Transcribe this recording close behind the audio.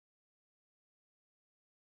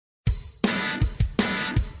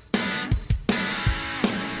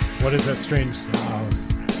What is that strange sound?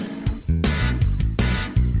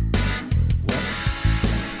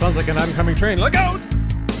 What? Sounds like an oncoming train. Look out!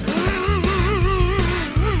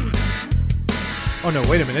 Oh no,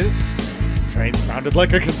 wait a minute. Train sounded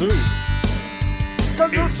like a kazoo.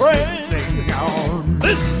 Kazoo train!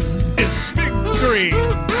 This is Big Green!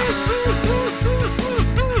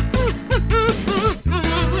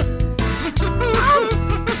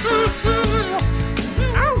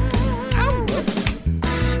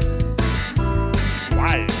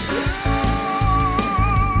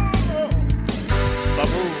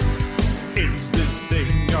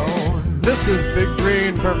 This is Big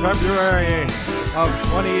Green for February of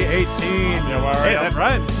 2018. Hey, that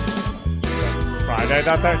rhymes. Friday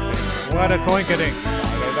the 13th. What a coinkydink.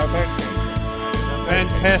 Friday the 13th.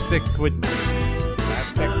 Fantastic with meats.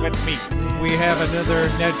 Fantastic with meat. We have another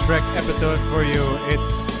Ned Trek episode for you.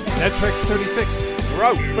 It's Ned Trek 36.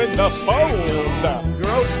 Grope in the fold.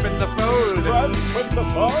 Grope in the fold. Grope in the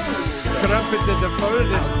fold. Crumpet in the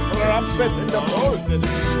folded. Crumpet in the folded.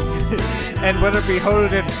 And what are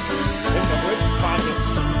beholden?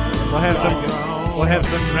 We'll have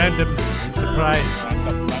some random surprise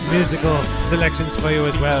musical selections for you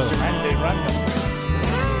as well.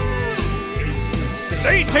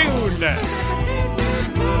 Stay tuned.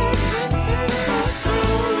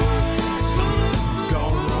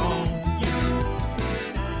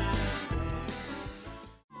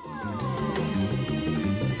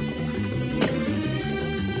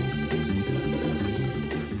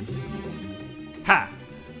 Hi,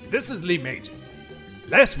 this is Lee Majors.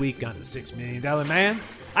 Last week on The $6 Million Man,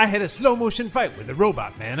 I had a slow-motion fight with a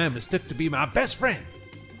robot man I mistook to be my best friend.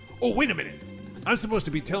 Oh, wait a minute. I'm supposed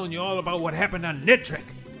to be telling you all about what happened on Ned Trek.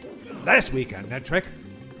 Last week on Ned Trek,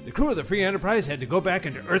 the crew of the Free Enterprise had to go back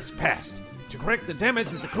into Earth's past to correct the damage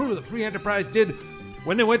that the crew of the Free Enterprise did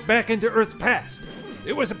when they went back into Earth's past.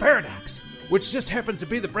 It was a paradox, which just happens to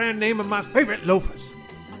be the brand name of my favorite loafers.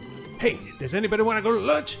 Hey, does anybody want to go to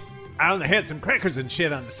lunch? I only had some crackers and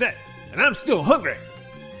shit on the set, and I'm still hungry.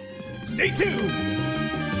 Stay tuned!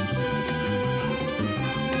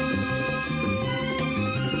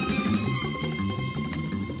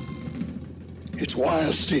 It's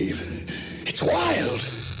wild, Steve. It's wild!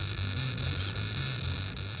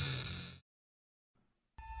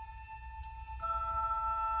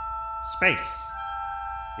 Space,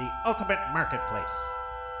 the ultimate marketplace.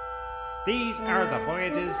 These are the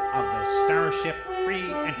voyages of the Starship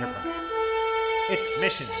Free Enterprise. Its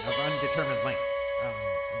mission of undetermined length,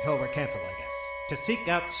 until we're canceled, I guess, to seek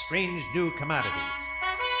out strange new commodities,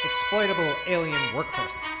 exploitable alien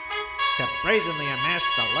workforces, to brazenly amass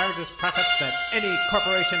the largest profits that any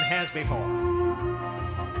corporation has before.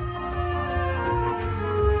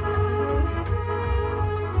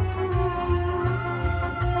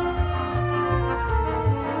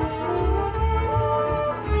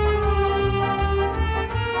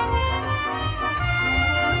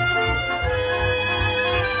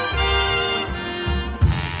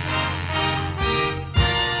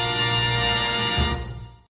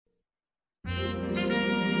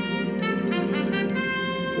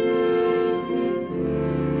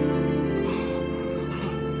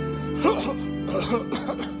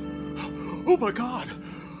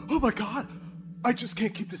 Oh my God! I just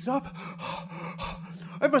can't keep this up.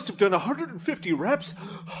 I must have done 150 reps.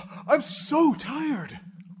 I'm so tired.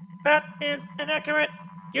 That is inaccurate.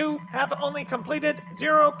 You have only completed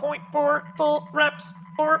 0.4 full reps,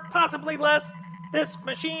 or possibly less. This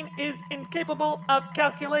machine is incapable of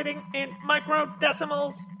calculating in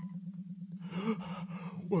microdecimals.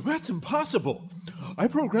 Well, that's impossible. I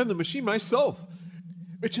programmed the machine myself.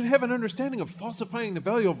 It should have an understanding of falsifying the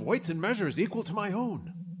value of weights and measures equal to my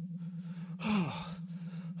own.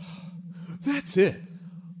 That's it.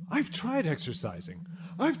 I've tried exercising.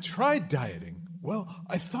 I've tried dieting. Well,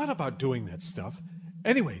 I thought about doing that stuff.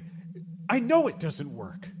 Anyway, I know it doesn't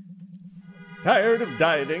work. Tired of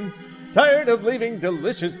dieting? Tired of leaving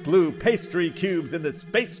delicious blue pastry cubes in the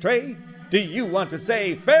space tray? Do you want to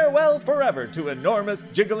say farewell forever to enormous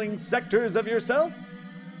jiggling sectors of yourself?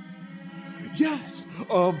 Yes.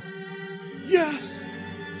 Yes.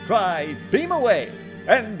 Try Beam Away,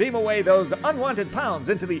 and beam away those unwanted pounds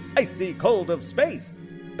into the icy cold of space.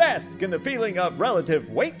 Bask in the feeling of relative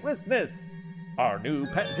weightlessness. Our new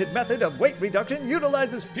patented method of weight reduction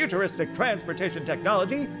utilizes futuristic transportation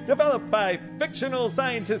technology developed by fictional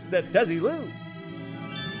scientists at Desilu.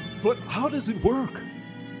 But how does it work?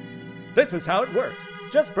 This is how it works.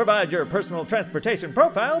 Just provide your personal transportation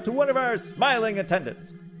profile to one of our smiling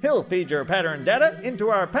attendants. He'll feed your pattern data into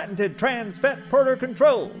our patented TransFet Porter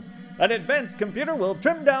controls. An advanced computer will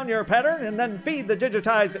trim down your pattern and then feed the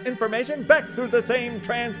digitized information back through the same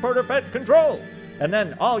transporter FET control. And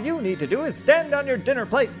then all you need to do is stand on your dinner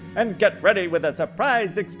plate and get ready with a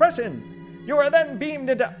surprised expression. You are then beamed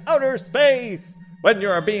into outer space. When you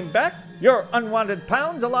are beamed back, your unwanted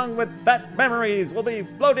pounds along with fat memories will be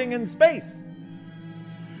floating in space.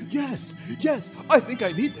 Yes, I think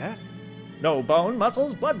I need that. No bone,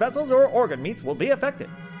 muscles, blood vessels, or organ meats will be affected.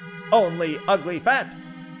 Only ugly fat.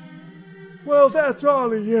 Well, that's all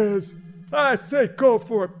he is. I say go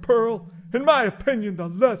for it, Pearl. In my opinion, the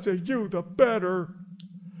less of you, the better.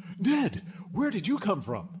 Ned, where did you come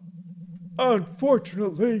from?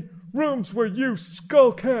 Unfortunately, rooms where you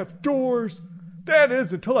skulk have doors. That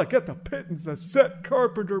is until I get the pittance the set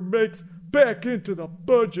carpenter makes back into the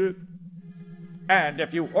budget. And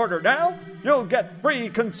if you order now, you'll get free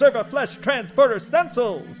Conserva Flesh Transporter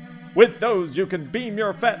stencils. With those, you can beam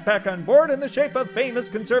your fat back on board in the shape of famous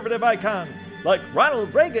conservative icons like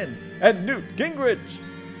Ronald Reagan and Newt Gingrich.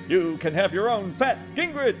 You can have your own fat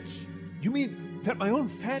Gingrich. You mean that my own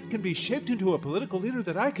fat can be shaped into a political leader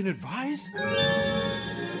that I can advise?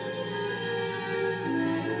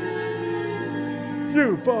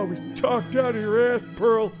 You've always talked out of your ass,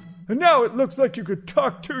 Pearl, and now it looks like you could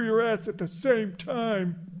talk to your ass at the same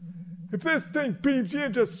time. If this thing beams you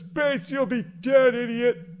into space, you'll be dead,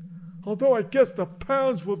 idiot. Although I guess the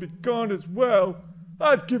pounds will be gone as well.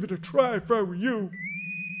 I'd give it a try if I were you.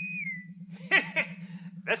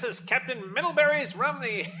 This is Captain Middlebury's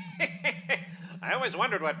Romney. I always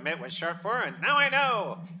wondered what MIT was short for, and now I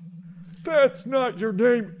know. That's not your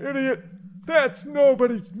name, idiot. That's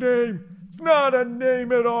nobody's name. It's not a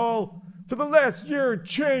name at all. For the last year and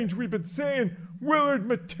change, we've been saying Willard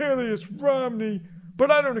Metellus Romney, but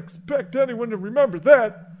I don't expect anyone to remember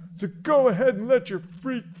that. So go ahead and let your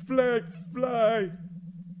freak flag fly.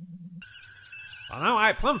 Well, now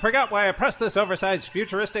I plumb forgot why I pressed this oversized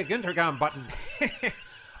futuristic intercom button.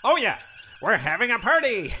 Oh yeah, we're having a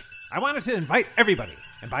party! I wanted to invite everybody,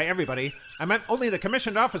 and by everybody, I meant only the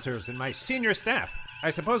commissioned officers and my senior staff. I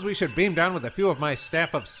suppose we should beam down with a few of my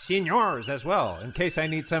staff of seniors as well, in case I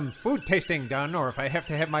need some food tasting done or if I have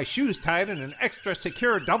to have my shoes tied in an extra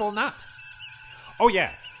secure double knot. Oh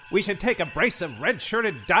yeah, we should take a brace of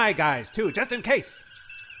red-shirted die guys too, just in case.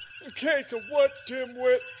 In case of what,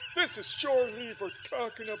 dimwit? This is shore leave we're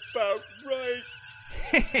talking about,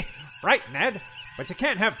 right? Right, Ned. But you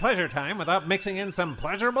can't have pleasure time without mixing in some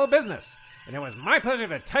pleasurable business. And it was my pleasure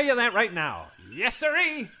to tell you that right now. Yes,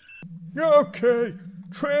 sirree! Okay,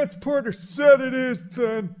 transporter said it is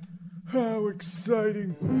then. How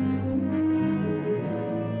exciting.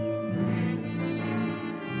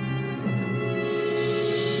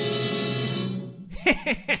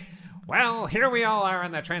 Well, here we all are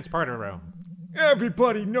in the transporter room.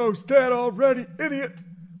 Everybody knows that already, idiot.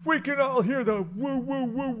 We can all hear the woo woo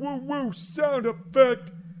woo woo woo sound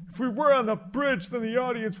effect. If we were on the bridge, then the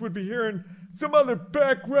audience would be hearing some other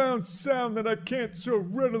background sound that I can't so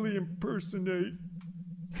readily impersonate.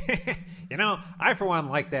 You know, I for one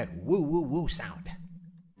like that woo woo woo sound.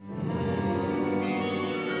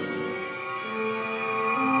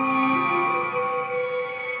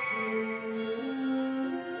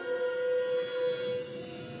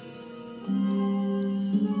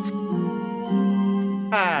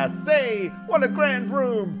 I say, what a grand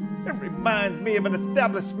room! It reminds me of an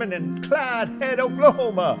establishment in Clydehead,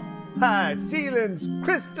 Oklahoma. High ceilings,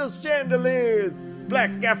 crystal chandeliers,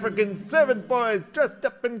 black African servant boys dressed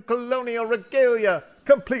up in colonial regalia,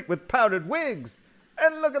 complete with powdered wigs.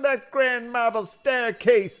 And look at that grand marble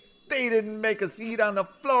staircase. They didn't make us eat on the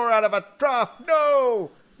floor out of a trough,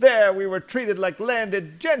 no! There we were treated like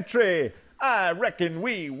landed gentry. I reckon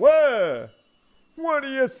we were. What are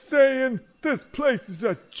you saying? This place is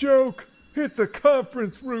a joke. It's a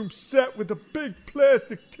conference room set with a big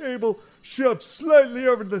plastic table shoved slightly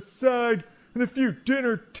over to the side and a few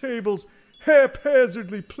dinner tables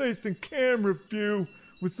haphazardly placed in camera view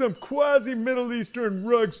with some quasi-Middle Eastern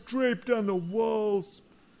rugs draped on the walls.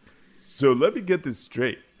 So let me get this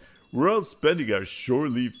straight. We're all spending our shore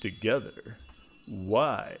leave together.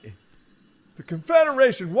 Why? The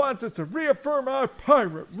Confederation wants us to reaffirm our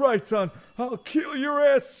pirate rights on I'll Kill Your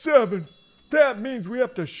Ass 7. That means we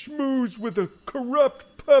have to schmooze with the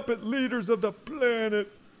corrupt puppet leaders of the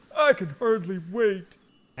planet. I can hardly wait.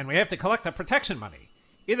 And we have to collect the protection money.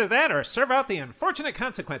 Either that or serve out the unfortunate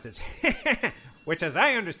consequences. Which, as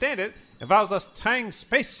I understand it, involves us tying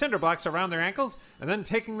space cinder blocks around their ankles and then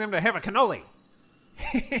taking them to have a cannoli.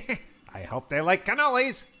 I hope they like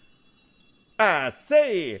cannolis. I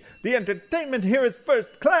say, the entertainment here is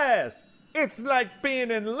first class. It's like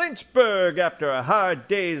being in Lynchburg after a hard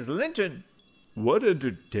day's lynching. What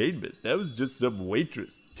entertainment? That was just some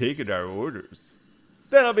waitress taking our orders.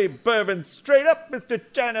 That'll be bourbon straight up, Mr.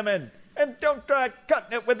 Chinaman. And don't try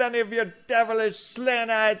cutting it with any of your devilish,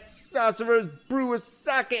 slant-eyed sorcerers brew of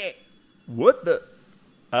sake. What the?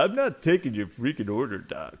 I'm not taking your freaking order,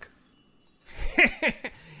 Doc.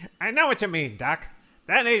 I know what you mean, Doc.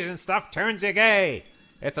 That Asian stuff turns you gay.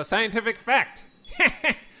 It's a scientific fact.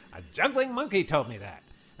 A juggling monkey told me that.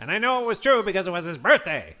 And I know it was true because it was his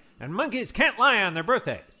birthday. And monkeys can't lie on their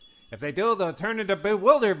birthdays. If they do, they'll turn into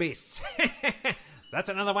bewilderbeasts. That's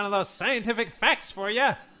another one of those scientific facts for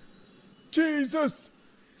you. Jesus!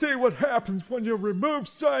 See what happens when you remove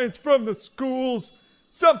science from the schools?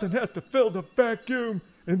 Something has to fill the vacuum.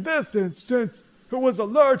 In this instance, it was a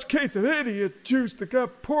large case of idiot juice that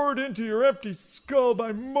got poured into your empty skull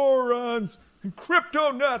by morons and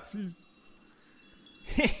crypto-Nazis.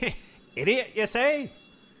 Idiot, you say?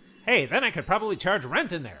 Hey, then I could probably charge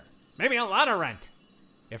rent in there. Maybe a lot of rent.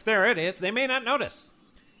 If they're idiots, they may not notice.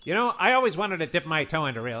 You know, I always wanted to dip my toe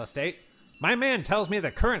into real estate. My man tells me the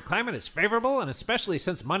current climate is favorable, and especially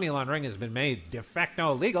since money laundering has been made de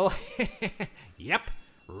facto legal. Yep,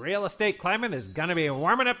 real estate climate is gonna be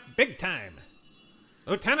warming up big time.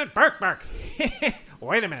 Lieutenant Bark.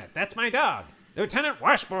 Wait a minute, that's my dog. Lieutenant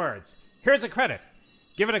Washboards. Here's a credit.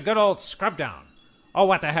 Give it a good old scrub down. Oh,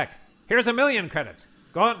 what the heck. Here's 1,000,000 credits.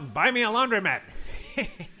 Go out and buy me a laundromat.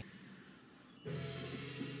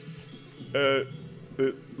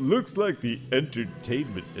 It looks like the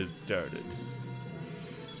entertainment has started.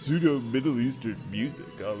 Pseudo-Middle Eastern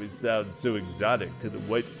music always sounds so exotic to the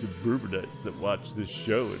white suburbanites that watch this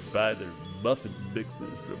show and buy their muffin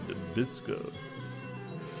mixes from Nabisco.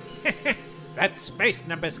 That's Space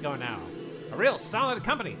Nabisco now. A real solid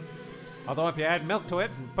company. Although if you add milk to it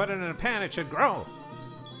and put it in a pan, it should grow.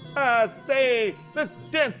 Say, this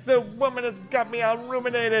dancer woman has got me all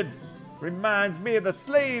ruminated. Reminds me of the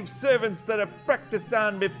slave servants that I practiced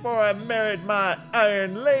on before I married my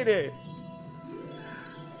Iron Lady.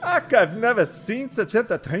 I've never seen such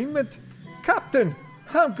entertainment. Captain,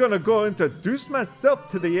 I'm gonna go introduce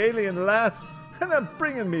myself to the alien lass, and I'm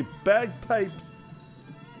bringing me bagpipes.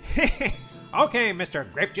 Okay, Mr.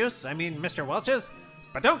 Mr. Welches.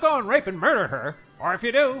 But don't go and rape and murder her. Or if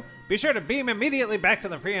you do, be sure to beam immediately back to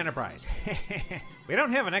the Free Enterprise. We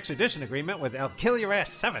don't have an extradition agreement with El Kill Your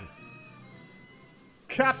Ass 7.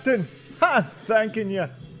 Captain, I'm thanking you.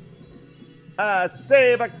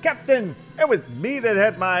 Say, but Captain, it was me that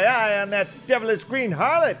had my eye on that devilish green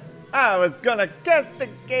harlot. I was gonna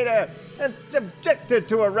castigate her and subject her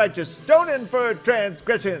to a righteous stoning for her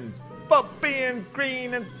transgressions, for being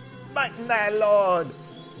green and smiting thy lord.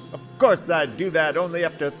 Of course I'd do that only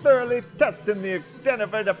after thoroughly testing the extent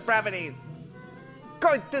of her depravities.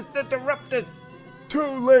 Coitus interruptus. Too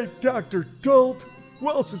late, Dr. Dult.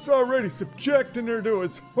 Welsh is already subjecting her to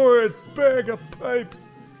his horrid bag of pipes.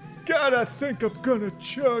 God, I think I'm gonna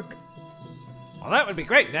chuck. Well, that would be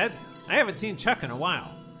great, Ned. I haven't seen Chuck in a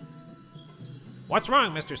while. What's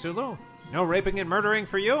wrong, Mr. Sulu? No raping and murdering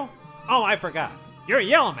for you? Oh, I forgot. You're a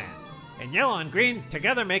yellow man. And yellow and green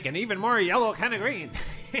together make an even more yellow kind of green.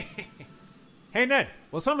 Hey, Ned,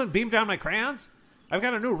 will someone beam down my crayons? I've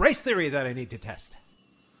got a new race theory that I need to test.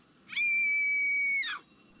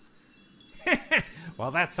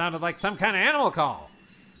 Well, that sounded like some kind of animal call.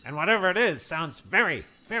 And whatever it is sounds very,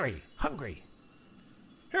 very hungry.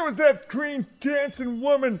 It was that green dancing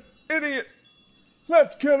woman, idiot.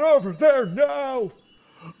 Let's get over there now.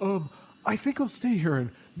 I think I'll stay here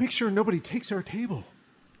and make sure nobody takes our table.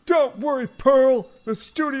 Don't worry, Pearl. The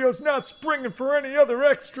studio's not springing for any other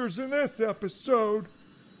extras in this episode.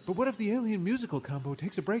 But what if the alien musical combo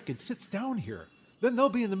takes a break and sits down here? Then they'll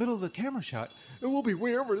be in the middle of the camera shot, and we'll be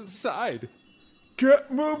way over to the side.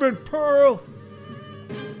 Get moving, Pearl.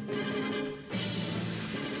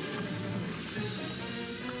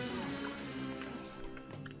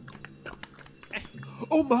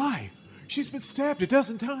 Oh my! She's been stabbed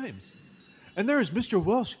 12 times. And there's Mr.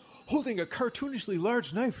 Welsh holding a cartoonishly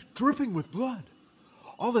large knife dripping with blood.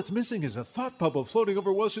 All that's missing is a thought bubble floating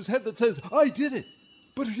over Welsh's head that says, "I did it!"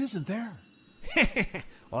 But it isn't there.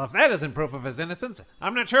 Well, if that isn't proof of his innocence,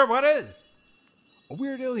 I'm not sure what is. A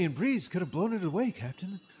weird alien breeze could have blown it away,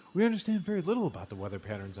 Captain. We understand very little about the weather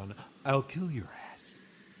patterns on I'll Kill Your Ass.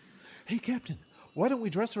 Hey, Captain, why don't we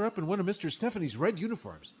dress her up in one of Mr. Stephanie's red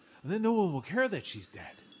uniforms, and then no one will care that she's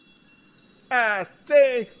dead.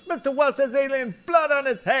 Say, Mr. Welsh has alien blood on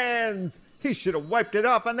his hands. He should have wiped it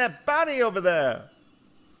off on that body over there.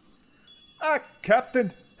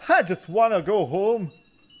 Captain, I just want to go home.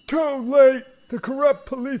 Too late. The corrupt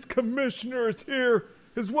police commissioner is here,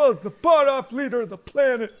 as well as the bought-off leader of the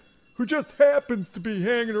planet, who just happens to be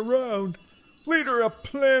hanging around. Leader of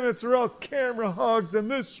planets are all camera hogs on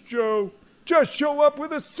this show. Just show up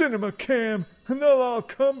with a cinema cam and they'll all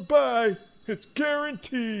come by. It's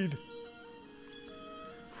guaranteed.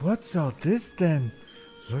 What's all this then?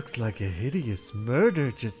 Looks like a hideous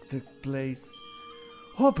murder just took place.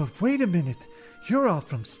 Oh, but wait a minute. You're all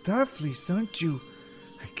from Starfleet, aren't you?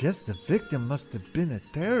 I guess the victim must have been a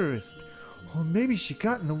terrorist. Or maybe she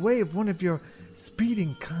got in the way of one of your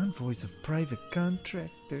speeding convoys of private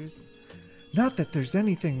contractors. Not that there's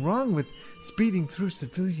anything wrong with speeding through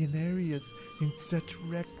civilian areas in such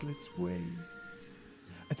reckless ways.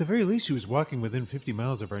 At the very least, she was walking within 50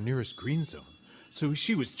 miles of our nearest green zone, so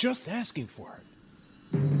she was just asking for it.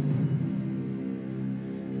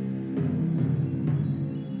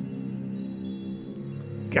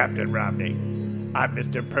 Captain Romney, I'm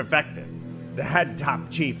Mr. Perfectus, the head top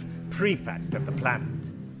chief prefect of the planet.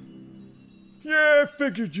 Yeah, I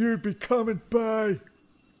figured you'd be coming by.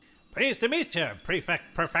 Pleased to meet you,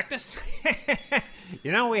 Prefect Perfectus.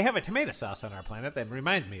 You know, we have a tomato sauce on our planet that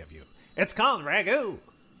reminds me of you. It's called ragu.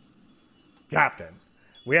 Captain,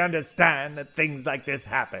 we understand that things like this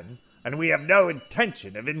happen, and we have no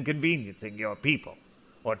intention of inconveniencing your people,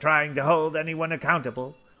 or trying to hold anyone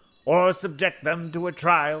accountable, or subject them to a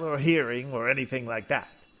trial or hearing or anything like that.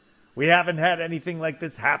 We haven't had anything like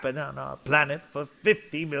this happen on our planet for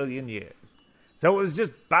 50 million years, so it was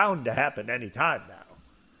just bound to happen any time now.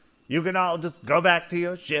 You can all just go back to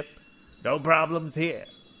your ship. No problems here.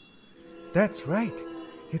 That's right.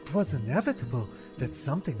 It was inevitable that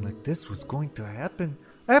something like this was going to happen.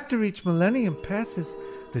 After each millennium passes,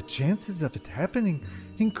 the chances of it happening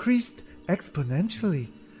increased exponentially.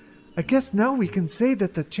 I guess now we can say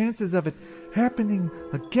that the chances of it happening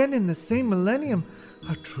again in the same millennium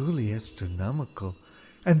are truly astronomical.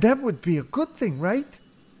 And that would be a good thing, right?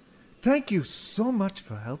 Thank you so much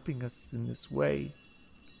for helping us in this way.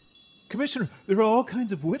 Commissioner, there are all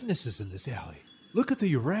kinds of witnesses in this alley. Look at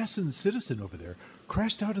the Urasan citizen over there,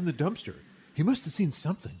 crashed out in the dumpster. He must have seen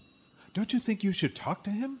something. Don't you think you should talk to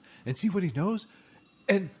him and see what he knows?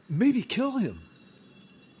 And maybe kill him?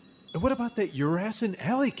 And what about that Urasan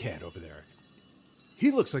alley cat over there?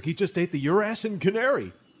 He looks like he just ate the Urasan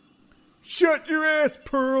canary. Shut your ass,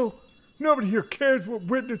 Pearl. Nobody here cares what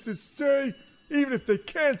witnesses say, even if they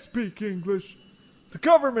can't speak English. The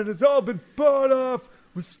government has all been bought off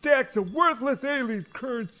with stacks of worthless alien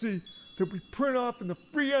currency that we print off in the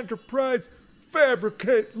Free Enterprise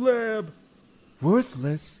Fabricate Lab.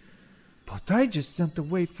 Worthless? But I just sent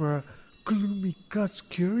away for a gloomy Gus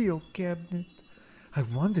curio cabinet. I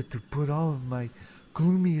wanted to put all of my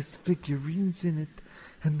gloomiest figurines in it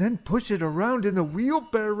and then push it around in a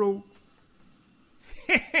wheelbarrow.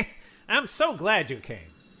 I'm so glad you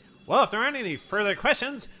came. Well, if there aren't any further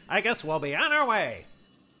questions, I guess we'll be on our way.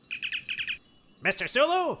 Mr.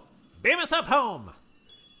 Sulu, beam us up home.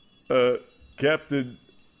 Captain,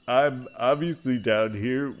 I'm obviously down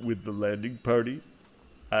here with the landing party.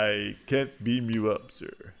 I can't beam you up,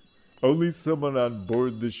 sir. Only someone on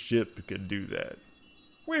board the ship can do that.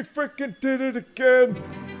 We frickin' did it again.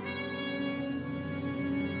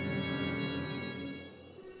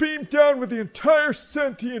 Beamed down with the entire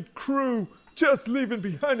sentient crew, just leaving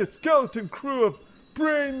behind a skeleton crew of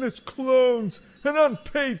brainless clones and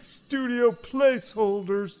unpaid studio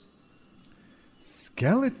placeholders.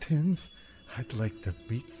 Skeletons? I'd like to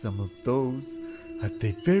meet some of those. Aren't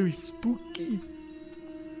they very spooky?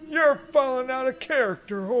 You're falling out of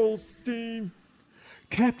character, Holstein.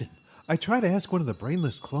 Captain, I tried to ask one of the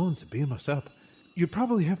brainless clones to beam us up. You'd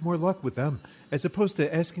probably have more luck with them, as opposed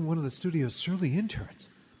to asking one of the studio's surly interns.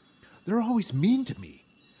 They're always mean to me.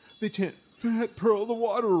 They chant, "Fat Pearl the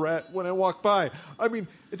water rat," when I walk by. I mean,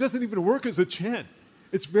 it doesn't even work as a chant.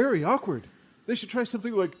 It's very awkward. They should try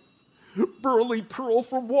something like, "Burly Pearl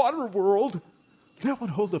from Waterworld." That would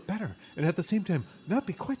hold up better, and at the same time, not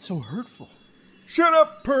be quite so hurtful. Shut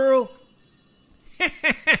up, Pearl.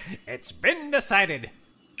 It's been decided.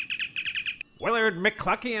 Willard,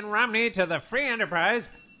 McClucky, and Romney to the Free Enterprise.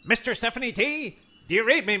 Mr. Stephanie T. Do you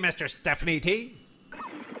read me, Mr. Stephanie T?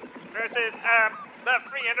 This is, the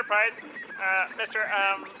Free Enterprise. Mr.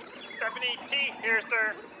 Stephanie T here,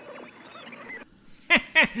 sir.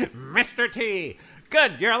 Mr. T.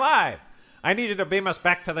 Good, you're alive. I need you to beam us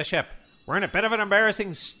back to the ship. We're in a bit of an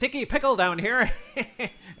embarrassing sticky pickle down here,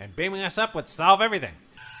 and beaming us up would solve everything.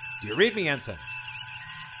 Do you read me, Ensign?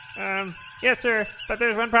 Yes, sir, but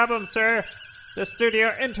there's one problem, sir. The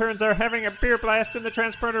studio interns are having a beer blast in the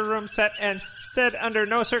transporter room set and said under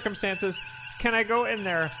no circumstances can I go in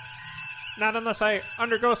there. Not unless I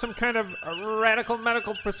undergo some kind of radical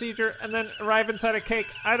medical procedure and then arrive inside a cake.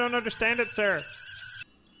 I don't understand it, sir.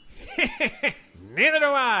 Neither do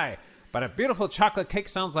I. but a beautiful chocolate cake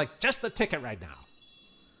sounds like just the ticket right now.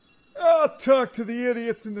 I'll talk to the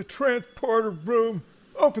idiots in the transporter room.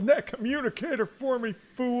 Open that communicator for me,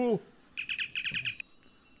 fool.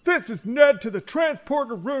 This is Ned to the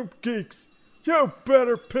transporter room, geeks. You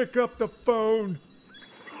better pick up the phone.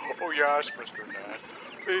 Oh, yes, Mr. Ned.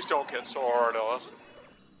 Please don't get so hard on us.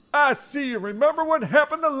 I see you remember what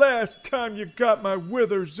happened the last time you got my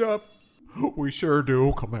withers up. We sure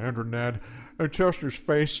do, Commander Ned. And Chester's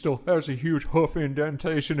face still has a huge hoof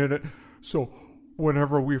indentation in it, so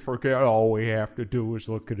whenever we forget, all we have to do is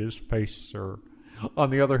look at his face, sir.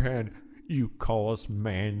 On the other hand, you call us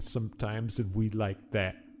man sometimes, and we like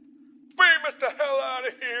that. Beam us the hell out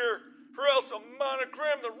of here, or else I'll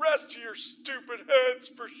monogram the rest of your stupid heads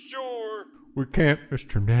for sure. We can't,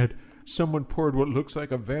 Mr. Ned. Someone poured what looks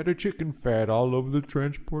like a vat of chicken fat all over the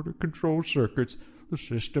transporter control circuits. The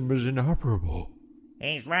system is inoperable.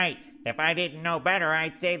 He's right. If I didn't know better,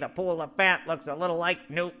 I'd say the pool of fat looks a little like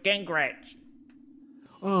Newt Gingrich.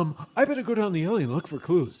 I better go down the alley and look for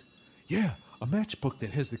clues. Yeah, a matchbook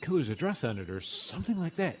that has the killer's address on it or something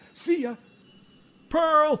like that. See ya!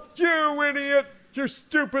 Pearl, you idiot! Your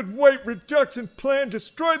stupid weight reduction plan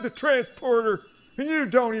destroyed the transporter, and you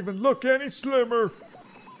don't even look any slimmer.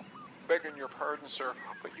 Begging your pardon, sir,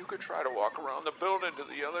 but you could try to walk around the building to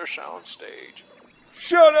the other sound stage.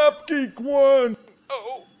 Shut up, Geek One!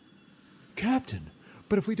 Oh! Captain,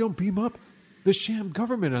 but if we don't beam up, the sham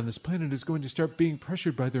government on this planet is going to start being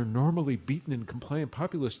pressured by their normally beaten and compliant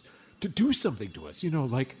populace to do something to us,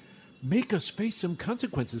 like make us face some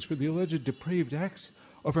consequences for the alleged depraved acts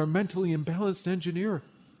of our mentally imbalanced engineer.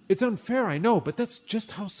 It's unfair, I know, but that's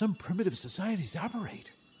just how some primitive societies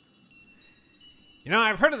operate.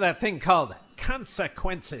 I've heard of that thing called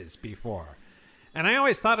consequences before, and I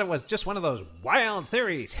always thought it was just one of those wild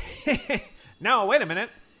theories. No, wait a minute.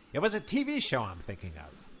 It was a TV show I'm thinking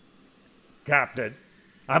of. Captain,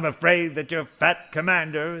 I'm afraid that your fat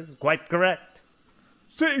commander is quite correct.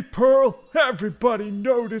 See, Pearl, everybody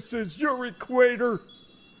notices your equator.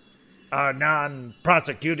 Our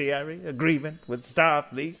non-prosecutory agreement with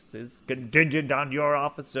Starfleet is contingent on your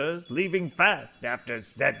officers leaving fast after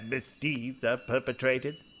said misdeeds are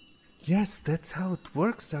perpetrated. Yes, that's how it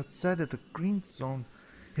works outside of the green zone.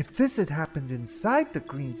 If this had happened inside the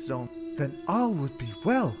green zone, then all would be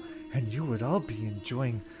well, and you would all be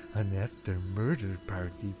enjoying an after-murder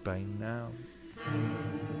party by now.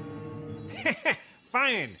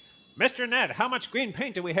 Fine. Mr. Ned, how much green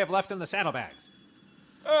paint do we have left in the saddlebags?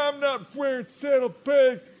 I'm not wearing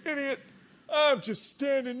saddlebags, idiot. I'm just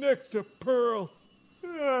standing next to Pearl.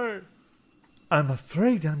 I'm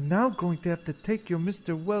afraid I'm now going to have to take your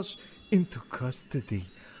Mr. Welsh into custody.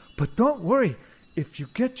 But don't worry, if you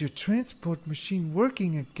get your transport machine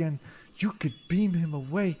working again, you could beam him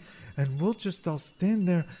away, and we'll just all stand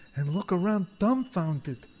there and look around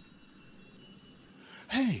dumbfounded.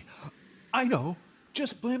 Hey, I know.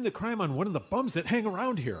 Just blame the crime on one of the bums that hang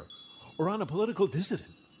around here, or on a political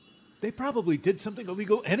dissident. They probably did something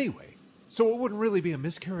illegal anyway, so it wouldn't really be a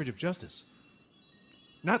miscarriage of justice.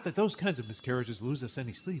 Not that those kinds of miscarriages lose us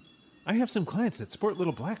any sleep. I have some clients that sport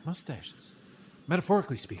little black mustaches.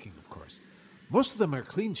 Metaphorically speaking, of course. Most of them are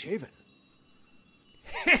clean-shaven.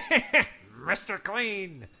 Mr.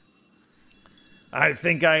 Clean! I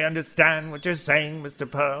think I understand what you're saying, Mr.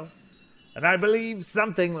 Pearl, and I believe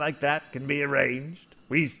something like that can be arranged.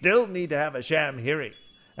 We still need to have a sham hearing,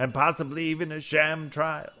 and possibly even a sham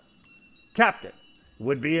trial. Captain, it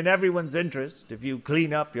would be in everyone's interest if you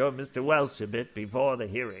clean up your Mr. Welsh a bit before the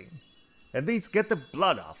hearing. At least get the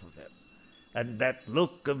blood off of him. And that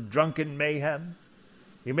look of drunken mayhem.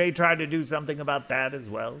 You may try to do something about that as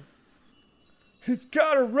well. He's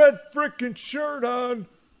got a red frickin' shirt on.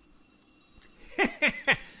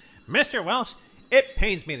 Mr. Welsh, it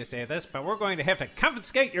pains me to say this, but we're going to have to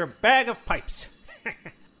confiscate your bag of pipes.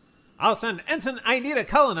 I'll send Ensign Inita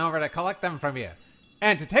Cullen over to collect them from you,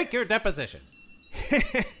 and to take your deposition.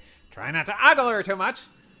 Try not to ogle her too much.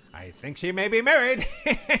 I think she may be married.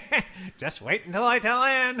 Just wait until I tell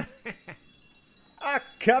Anne.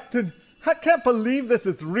 Captain, I can't believe this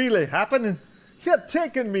is really happening. You're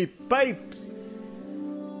taking me pipes.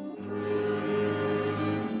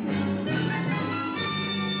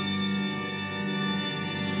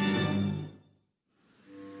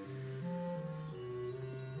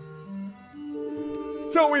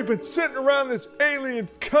 So we've been sitting around this alien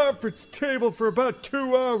conference table for about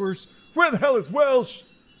 2 hours. Where the hell is Welsh?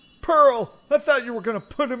 Pearl, I thought you were going to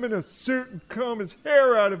put him in a suit and comb his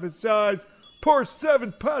hair out of his eyes, pour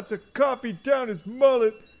 7 pots of coffee down his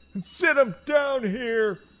mullet, and sit him down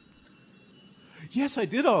here. Yes, I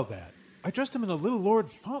did all that. I dressed him in a little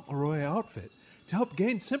Lord Fauntleroy outfit, to help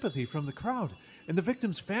gain sympathy from the crowd and the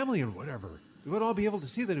victim's family and whatever. We would all be able to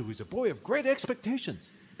see that he was a boy of great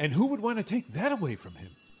expectations. And who would want to take that away from him?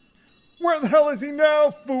 Where the hell is he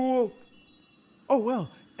now, fool? Oh,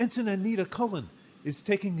 well, Ensign Anita Cullen is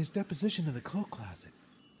taking his deposition in the cloak closet.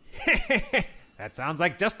 That sounds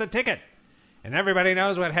like just the ticket. And everybody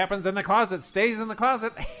knows what happens in the closet stays in the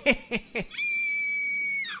closet.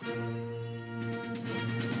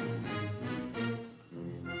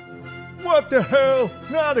 What the hell?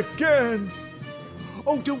 Not again!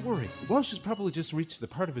 Oh, don't worry. Welsh has probably just reached the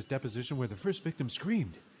part of his deposition where the first victim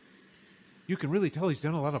screamed. You can really tell he's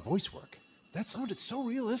done a lot of voice work. That sounded so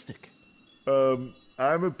realistic. I'm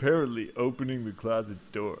apparently opening the closet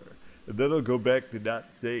door, and then I'll go back to not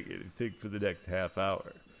saying anything for the next half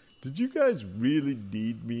hour. Did you guys really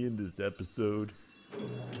need me in this episode?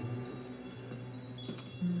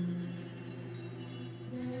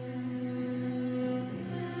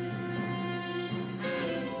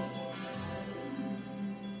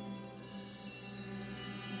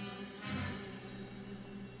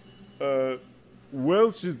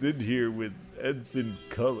 Welsh is in here with Ensign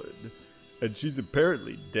Cullen, and she's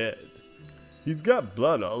apparently dead. He's got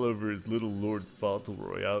blood all over his little Lord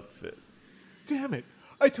Fauntleroy outfit. Damn it!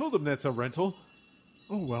 I told him that's a rental.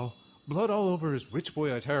 Oh well, blood all over his rich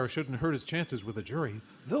boy attire shouldn't hurt his chances with a jury.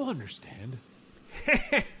 They'll understand.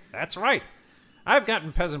 That's right. I've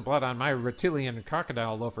gotten peasant blood on my reptilian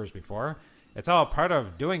crocodile loafers before. It's all part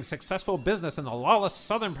of doing successful business in the lawless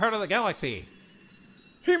southern part of the galaxy.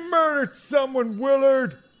 He murdered someone,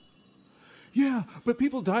 Willard! Yeah, but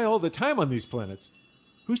people die all the time on these planets.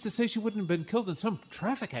 Who's to say she wouldn't have been killed in some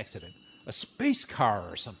traffic accident? A space car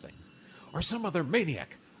or something? Or some other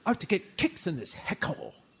maniac out to get kicks in this heck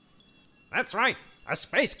hole? That's right. A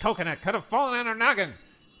space coconut could have fallen on her noggin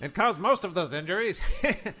and caused most of those injuries.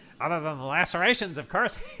 Other than the lacerations, of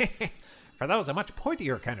course. For those, a much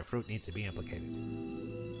pointier kind of fruit needs to be implicated.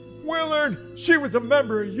 Willard, she was a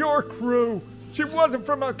member of your crew. She wasn't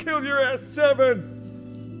from I'll Kill Your Ass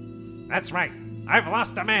 7. That's right. I've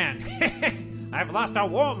lost a man. I've lost a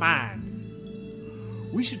woman.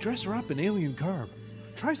 We should dress her up in alien garb.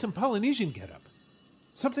 Try some Polynesian getup.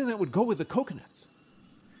 Something that would go with the coconuts.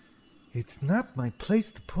 It's not my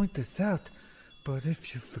place to point this out, but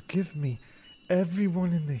if you forgive me,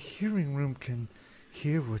 everyone in the hearing room can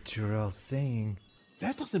hear what you're all saying.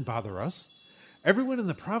 That doesn't bother us. Everyone in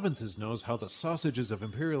the provinces knows how the sausages of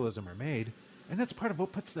imperialism are made, and that's part of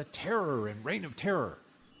what puts the terror in Reign of Terror.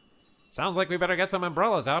 Sounds like we better get some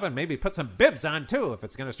umbrellas out and maybe put some bibs on, too, if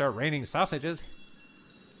it's going to start raining sausages.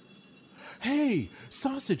 Hey,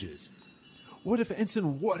 sausages! What if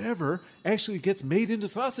Ensign Whatever actually gets made into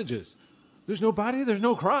sausages? There's no body, there's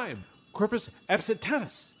no crime. Corpus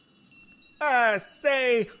absentatus.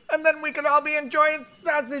 Say, and then we could all be enjoying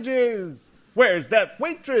sausages. Where's that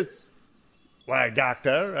waitress? Why,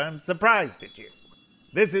 Doctor, I'm surprised at you.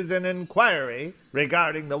 This is an inquiry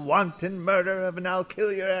regarding the wanton murder of an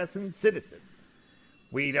Alkiliarasan citizen.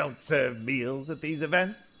 We don't serve meals at these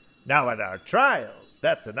events. Now at our trials,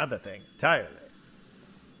 that's another thing entirely.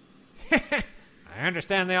 I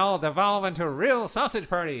understand they all devolve into real sausage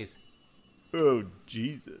parties. Oh,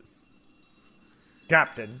 Jesus.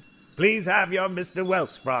 Captain, please have your Mr.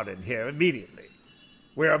 Welsh brought in here immediately.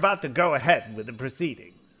 We're about to go ahead with the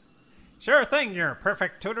proceedings. Sure thing, your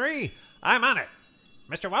perfect tutory. I'm on it.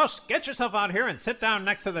 Mr. Welsh, get yourself out here and sit down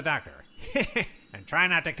next to the doctor. And try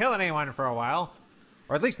not to kill anyone for a while.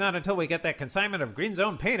 Or at least not until we get that consignment of Green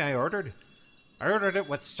Zone paint I ordered. I ordered it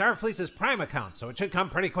with Starfleece's Prime account, so it should come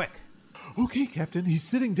pretty quick. Okay, Captain, he's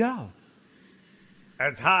sitting down.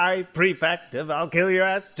 As High Prefect of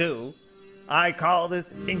Alkiliaras 2, I call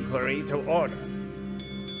this inquiry to order.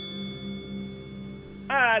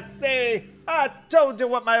 I say, I told you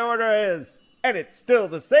what my order is, and it's still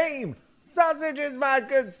the same. Sausages, my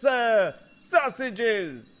good sir!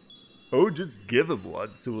 Sausages! Oh, just give him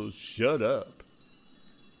one so he'll shut up.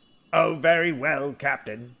 Oh, very well,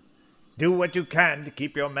 Captain. Do what you can to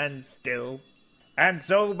keep your men still. And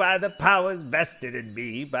so, by the powers vested in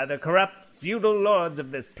me by the corrupt feudal lords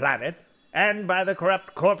of this planet, and by the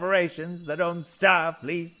corrupt corporations that own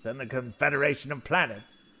Starfleece and the Confederation of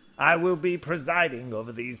Planets, I will be presiding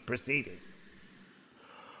over these proceedings.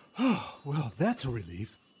 Oh, well, that's a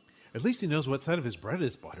relief. At least he knows what side of his bread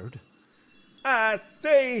is buttered. I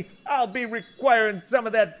say, I'll be requiring some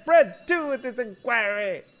of that bread too at this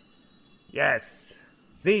inquiry. Yes,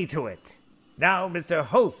 see to it. Now Mr.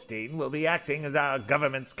 Holstein will be acting as our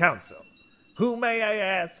government's counsel. Who, may I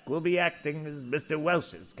ask, will be acting as Mr.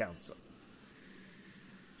 Welsh's counsel?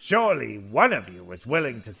 Surely one of you is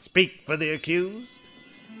willing to speak for the accused?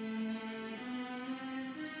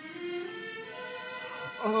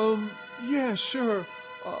 Yeah, sure.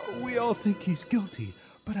 We all think he's guilty,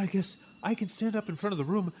 but I guess I can stand up in front of the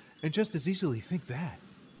room and just as easily think that.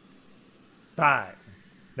 Fine.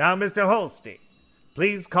 Now, Mr. Holstein,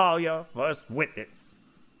 please call your first witness.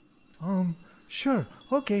 Sure,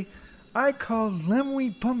 okay. I call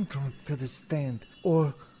Lemmy Bumdrunk to the stand,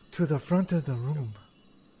 or to the front of the room.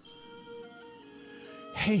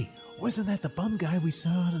 Hey, wasn't that the bum guy we saw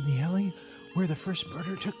out in the alley where the first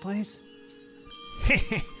murder took place?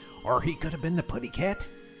 Or he could have been the putty cat.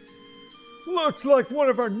 Looks like one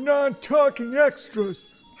of our non-talking extras.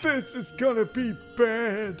 This is gonna be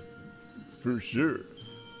bad. For sure.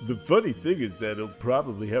 The funny thing is that he'll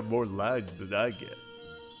probably have more lines than I get.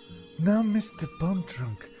 Now, Mr.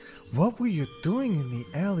 Bumdrunk, what were you doing in the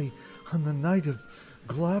alley on the night of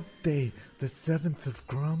Glob Day, the 7th of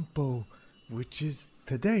Grombo, which is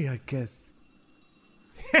today, I guess?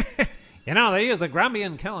 You know, they use the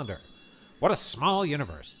Grombian calendar. What a small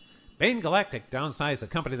universe. Bain Galactic downsized the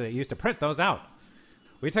company that used to print those out.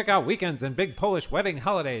 We took out weekends and big Polish wedding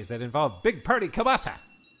holidays that involve big party kielbasa.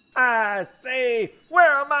 I say,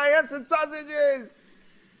 where are my ensign sausages?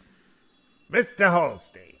 Mr.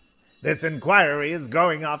 Holstein, this inquiry is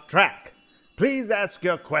going off track. Please ask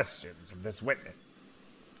your questions of this witness.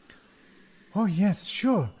 Oh, yes,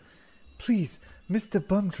 sure. Please, Mr.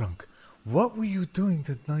 Bumdrunk, what were you doing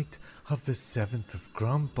the night of the 7th of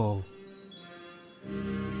Grombo?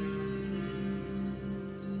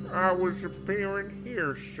 I was appearing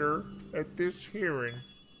here, sir, at this hearing.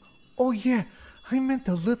 Oh, yeah, I meant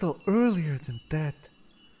a little earlier than that.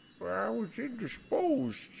 I was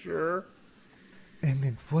indisposed, sir. And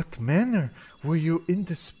in what manner were you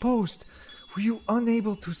indisposed? Were you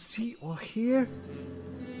unable to see or hear?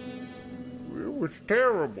 It was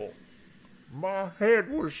terrible. My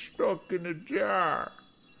head was stuck in a jar.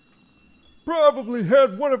 Probably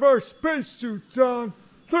had one of our spacesuits on.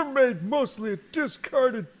 They're made mostly of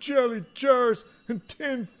discarded jelly jars and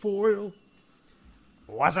tin foil.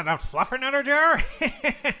 Was it a fluffernutter jar?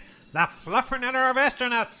 The fluffernutter of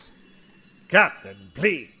astronauts. Captain,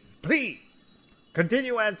 please.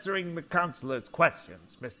 Continue answering the counselor's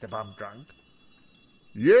questions, Mr. Bumdrunk.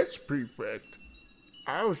 Yes, Prefect.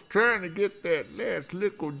 I was trying to get that last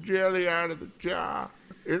liquid jelly out of the jar,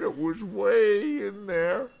 and it was way in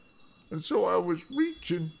there. And so I was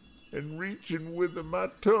reaching with my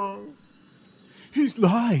tongue. He's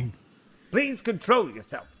lying. Please control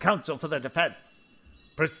yourself, counsel for the defense.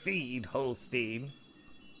 Proceed, Holstein.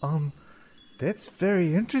 That's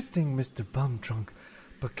very interesting, Mr. Bumdrunk.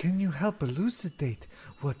 But can you help elucidate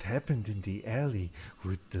what happened in the alley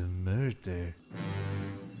with the murder?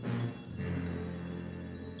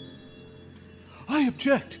 I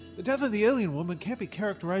object. The death of the alien woman can't be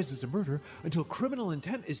characterized as a murder until criminal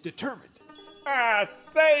intent is determined. I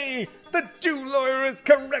say, the Jew lawyer is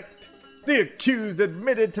correct. The accused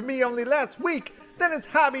admitted to me only last week that his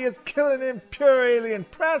hobby is killing impure alien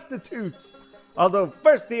prostitutes. Although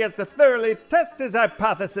first he has to thoroughly test his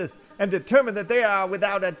hypothesis and determine that they are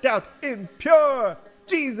without a doubt impure.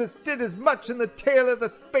 Jesus did as much in the tale of the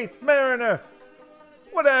Space Mariner.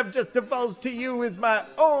 What I have just divulged to you is my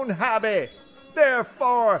own hobby.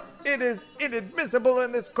 Therefore, it is inadmissible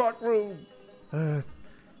in this courtroom.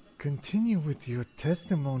 Continue with your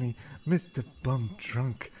testimony, Mr.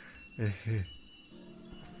 Bumdrunk.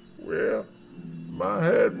 Well, my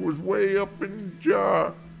head was way up in the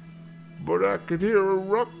jar, but I could hear a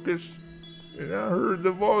ruckus, and I heard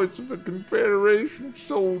the voice of a Confederation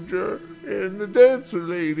soldier and the dancer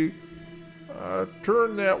lady. I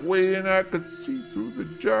turned that way and I could see through the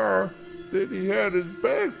jar that he had his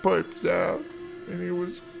bagpipes out, and he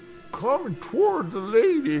was coming toward the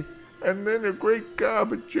lady, and then a great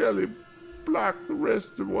gob of jelly blocked the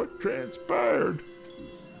rest of what transpired.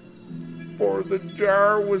 For the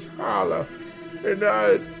jar was hollow, and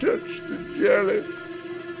I had touched the jelly.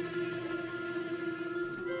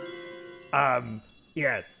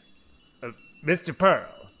 Yes. Mr. Pearl,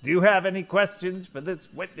 do you have any questions for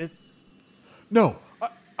this witness? No,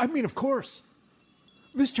 I mean, of course.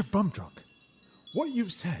 Mr. Bumdrunk, what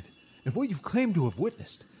you've said and what you've claimed to have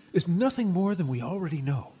witnessed is nothing more than we already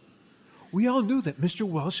know. We all knew that Mr.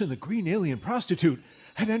 Welsh and the green alien prostitute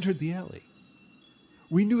had entered the alley.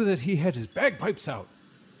 We knew that he had his bagpipes out.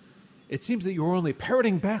 It seems that you were only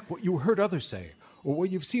parroting back what you heard others say, or what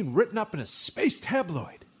you've seen written up in a space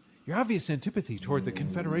tabloid. Your obvious antipathy toward the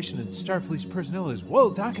Confederation and Starfleet's personnel is well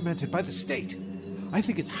documented by the state. I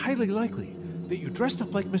think it's highly likely that you dressed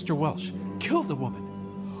up like Mr. Welsh, killed the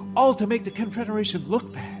woman, all to make the Confederation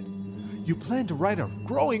look bad. You plan to ride a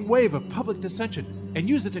growing wave of public dissension and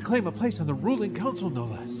use it to claim a place on the ruling council, no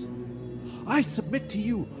less. I submit to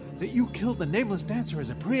you that you killed the nameless dancer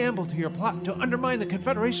as a preamble to your plot to undermine the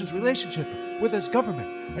Confederation's relationship with this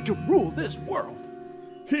government and to rule this world.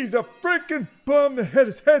 He's a freaking bum that had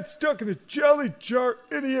his head stuck in a jelly jar,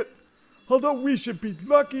 idiot. Although we should be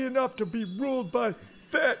lucky enough to be ruled by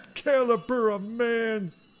that caliber of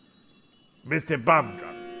man. Mr.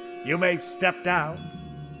 Bumdrum, you may step down.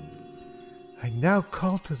 I now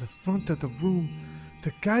call to the front of the room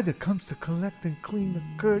the guy that comes to collect and clean the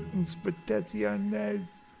curtains for Desi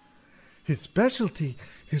Arnaz. His specialty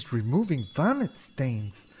is removing vomit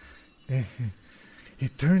stains.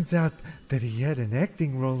 It turns out that he had an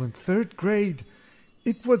acting role in 3rd grade.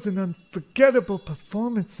 It was an unforgettable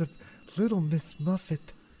performance of Little Miss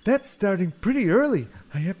Muffet. That's starting pretty early,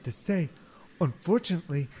 I have to say.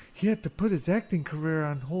 Unfortunately, he had to put his acting career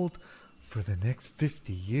on hold for the next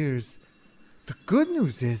 50 years. The good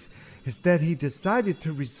news is that he decided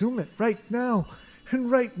to resume it right now,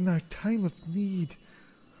 and right in our time of need.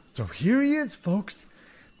 So here he is, folks,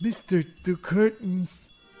 Mr. Do Curtains.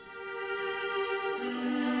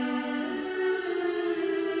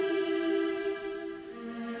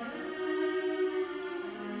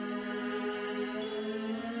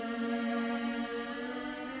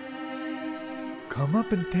 Come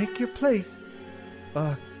up and take your place.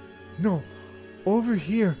 No, over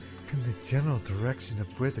here in the general direction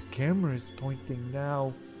of where the camera is pointing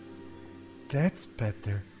now. That's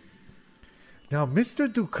better. Now, Mr.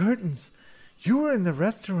 Do Curtains, you were in the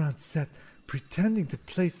restaurant set pretending to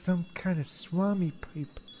play some kind of swami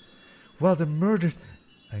pipe while the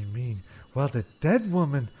dead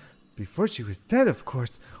woman, before she was dead of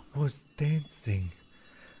course, was dancing.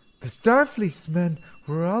 The Starfleece men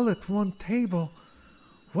were all at one table.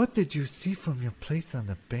 What did you see from your place on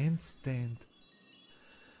the bandstand?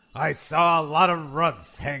 I saw a lot of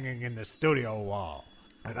rugs hanging in the studio wall,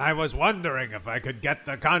 and I was wondering if I could get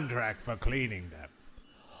the contract for cleaning them.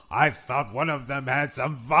 I thought one of them had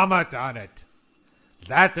some vomit on it.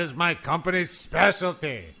 That is my company's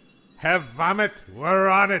specialty. Have vomit, we're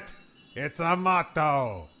on it. It's a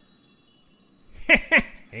motto.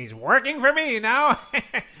 He's working for me now.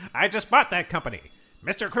 I just bought that company.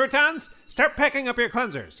 Mr. Croutons, start packing up your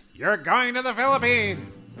cleansers. You're going to the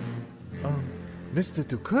Philippines. Mr.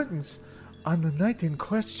 Do Curtains, on the night in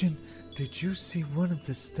question, did you see one of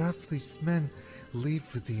the Starfleece men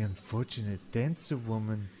leave with the unfortunate dancer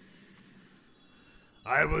woman?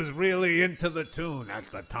 I was really into the tune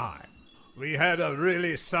at the time. We had a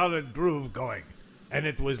really solid groove going, and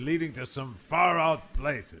it was leading to some far-out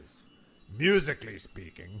places, musically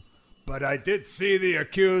speaking, but I did see the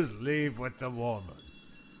accused leave with the woman.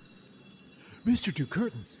 Mr. Do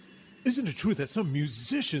Curtains, isn't it true that some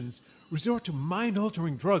musicians resort to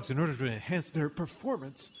mind-altering drugs in order to enhance their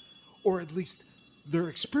performance, or at least their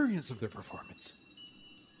experience of their performance?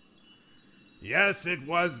 Yes, it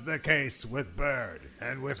was the case with Bird,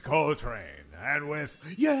 and with Coltrane, and with...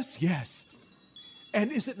 Yes.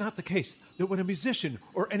 And is it not the case that when a musician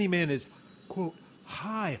or any man is, quote,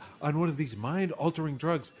 high on one of these mind-altering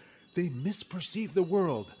drugs, they misperceive the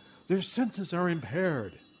world, their senses are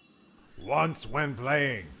impaired? Once when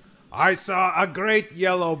playing, I saw a great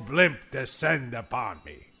yellow blimp descend upon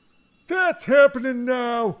me. That's happening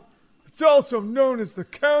now. It's also known as the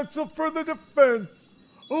Council for the Defense.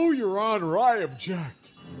 Oh, Your Honor, I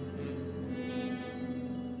object.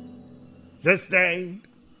 Sustained.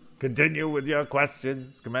 Continue with your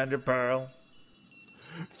questions, Commander Pearl.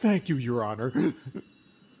 Thank you, Your Honor.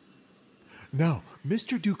 Now,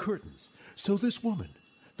 Mr. Do Curtains, so this woman,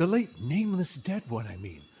 the late nameless dead one, I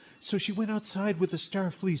mean, so she went outside with the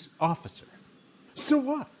Starfleece officer. So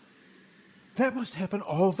what? That must happen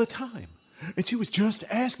all the time. And she was just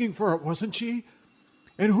asking for it, wasn't she?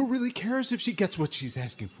 And who really cares if she gets what she's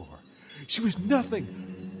asking for? She was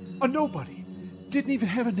nothing. A nobody. Didn't even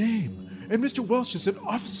have a name. And Mr. Welsh is an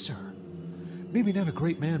officer. Maybe not a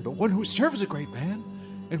great man, but one who serves a great man.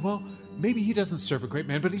 And well, maybe he doesn't serve a great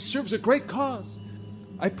man, but he serves a great cause.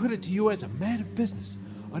 I put it to you as a man of business.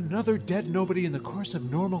 Another dead nobody in the course of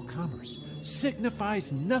normal commerce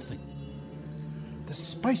signifies nothing. The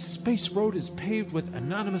Spice Space Road is paved with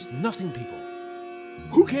anonymous nothing people.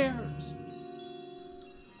 Who cares?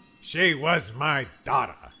 She was my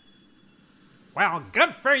daughter. Well,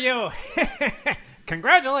 good for you.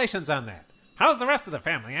 Congratulations on that. How's the rest of the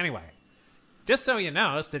family, anyway? Just so you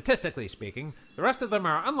know, statistically speaking, the rest of them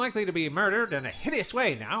are unlikely to be murdered in a hideous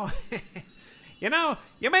way now. You know,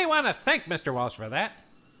 you may want to thank Mr. Walsh for that.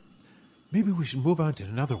 Maybe we should move on to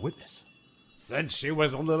another witness. Since she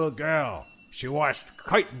was a little girl, she washed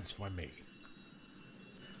curtains for me.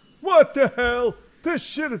 What the hell? This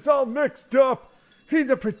shit is all mixed up. He's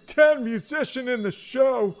a pretend musician in the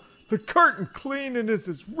show. The curtain cleaning is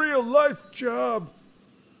his real-life job.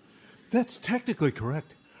 That's technically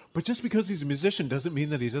correct, but just because he's a musician doesn't mean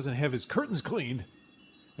that he doesn't have his curtains cleaned.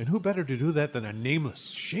 And who better to do that than a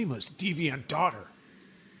nameless, shameless, deviant daughter?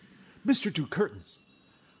 Mr. Do Curtains,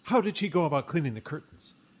 how did she go about cleaning the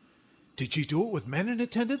curtains? Did she do it with men in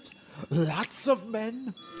attendance? Lots of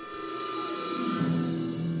men?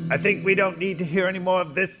 I think we don't need to hear any more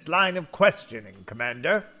of this line of questioning,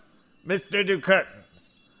 Commander. Mr. Do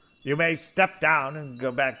Curtains, you may step down and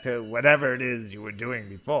go back to whatever it is you were doing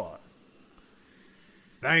before.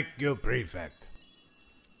 Thank you, Prefect.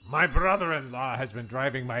 My brother-in-law has been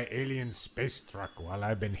driving my alien space truck while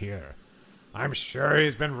I've been here. I'm sure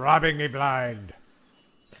he's been robbing me blind.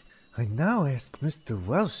 I now ask Mr.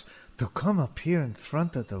 Welsh to come up here in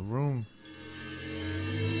front of the room.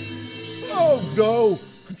 Oh no!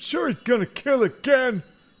 I'm sure he's gonna kill again,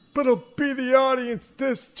 but it'll be the audience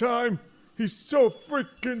this time. He's so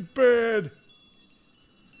freaking bad.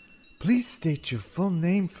 Please state your full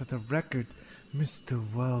name for the record, Mr.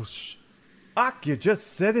 Welsh. Ock, you just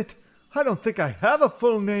said it. I don't think I have a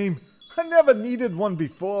full name. I never needed one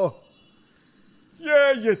before.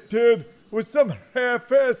 Yeah, you did. With some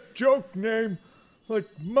half-assed joke name, like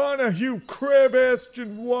Montague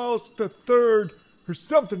Crabastion Walsh III, or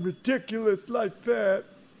something ridiculous like that.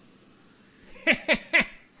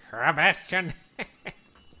 Crabastion.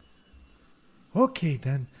 Okay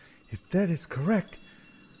then, if that is correct,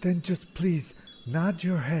 then just please nod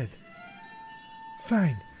your head.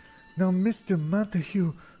 Fine. Now, Mr.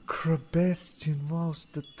 Montague Crabastion Walsh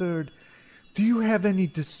III, do you have any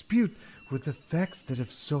dispute with the facts that have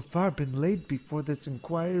so far been laid before this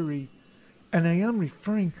inquiry? And I am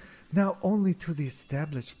referring not only to the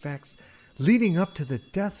established facts leading up to the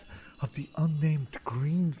death of the unnamed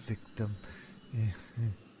green victim.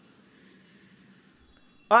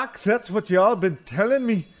 Ock, that's what you all been telling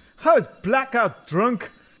me. I was blackout drunk.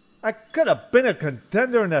 I could have been a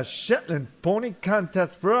contender in a Shetland pony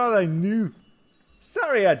contest for all I knew.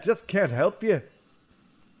 Sorry, I just can't help you.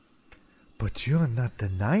 But you're not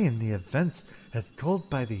denying the events as told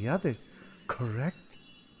by the others, correct?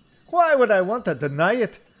 Why would I want to deny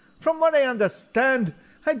it? From what I understand,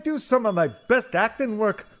 I do some of my best acting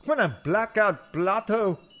work when I'm blackout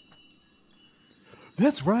blotto.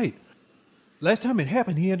 That's right. Last time it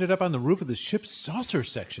happened, he ended up on the roof of the ship's saucer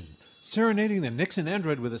section, serenading the Nixon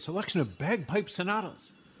android with a selection of bagpipe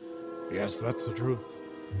sonatas. Yes, that's the truth.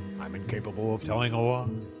 I'm incapable of telling a lie.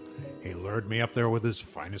 He lured me up there with his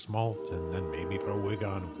finest malt and then made me put a wig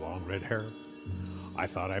on with long red hair. I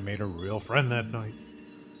thought I made a real friend that night,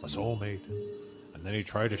 a soulmate. And then he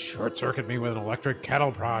tried to short-circuit me with an electric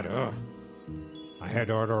cattle prod. Ugh. I had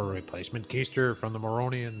to order a replacement keister from the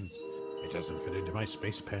Moronians. It doesn't fit into my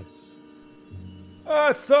space pants.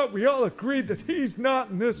 I thought we all agreed that he's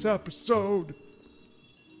not in this episode.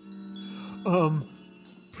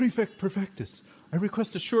 Prefect Perfectus, I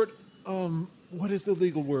request a short, what is the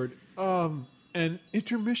legal word? An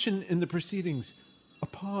intermission in the proceedings. A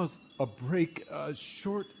pause, a break, a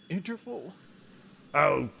short interval.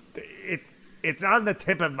 Oh, it's on the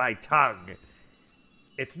tip of my tongue.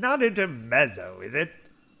 It's not intermezzo, is it?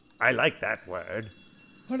 I like that word.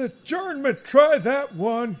 An adjournment, try that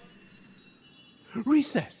one.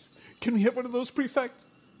 Recess. Can we have one of those, Prefect?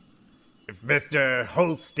 If Mr.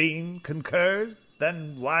 Holstein concurs,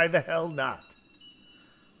 then why the hell not?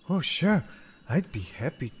 Oh, sure. I'd be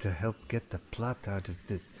happy to help get the plot out of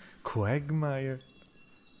this quagmire.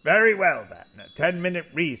 Very well, then. A 10-minute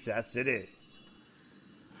recess it is.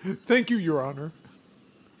 Thank you, Your Honor.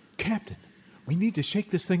 Captain, we need to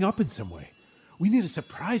shake this thing up in some way. We need a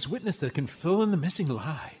surprise witness that can fill in the missing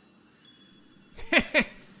lie.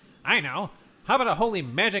 I know. How about a holy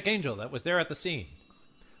magic angel that was there at the scene?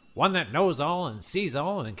 One that knows all and sees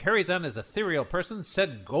all and carries on his ethereal person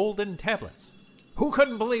said golden tablets. Who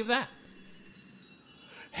couldn't believe that?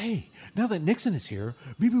 Hey, now that Nixon is here,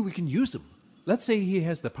 maybe we can use him. Let's say he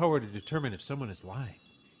has the power to determine if someone is lying.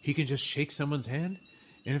 He can just shake someone's hand,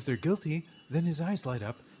 and if they're guilty, then his eyes light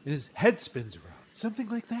up and his head spins around. Something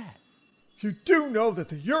like that. You do know that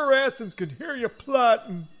the Urassans can hear you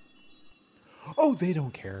plotting. Oh, they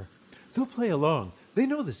don't care. They'll play along. They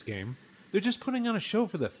know this game. They're just putting on a show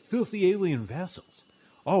for the filthy alien vassals,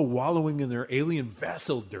 all wallowing in their alien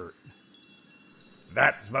vassal dirt.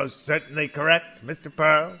 That's most certainly correct, Mr.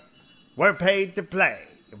 Pearl. We're paid to play,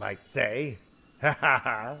 you might say. Ha ha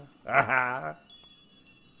ha, ha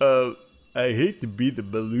ha. I hate to be the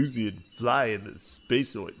Malusian fly in the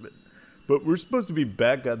space ointment, but we're supposed to be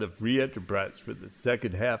back on the Free Enterprise for the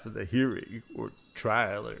second half of the hearing, or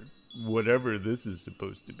trial, or whatever this is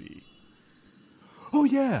supposed to be. Oh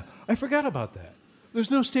yeah, I forgot about that.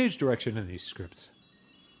 There's no stage direction in these scripts.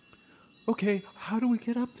 Okay, how do we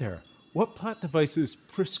get up there? What plot device is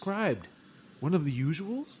prescribed? One of the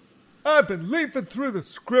usuals? I've been leafing through the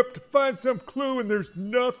script to find some clue and there's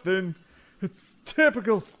nothing. It's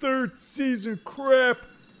typical third season crap.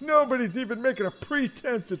 Nobody's even making a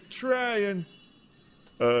pretense of trying.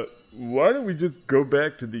 Why don't we just go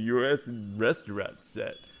back to the U.S. and restaurant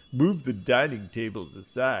set? Move the dining tables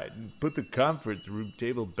aside and put the conference room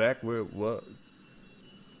table back where it was.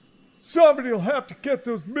 Somebody'll have to get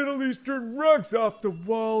those Middle Eastern rugs off the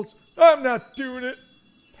walls. I'm not doing it.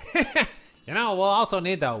 You know, we'll also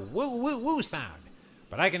need the woo-woo-woo sound.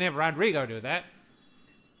 But I can have Rodrigo do that.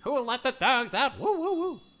 Who will let the dogs out?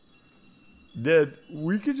 Woo-woo-woo. Ned,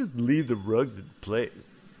 we could just leave the rugs in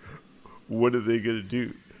place. What are they gonna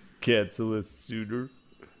do? Cancel us sooner?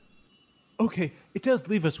 Okay, it does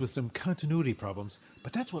leave us with some continuity problems,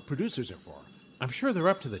 but that's what producers are for. I'm sure they're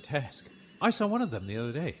up to the task. I saw one of them the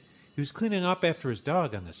other day. He was cleaning up after his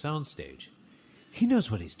dog on the soundstage. He knows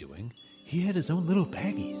what he's doing. He had his own little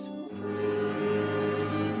baggies.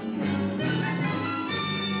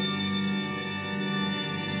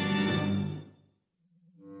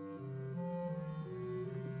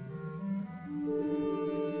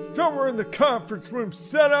 So we're in the conference room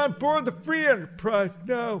set on board the Free Enterprise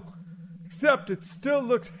now. Except it still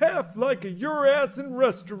looks half like a your-assing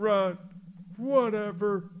restaurant.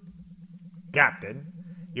 Whatever. Captain,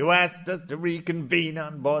 you asked us to reconvene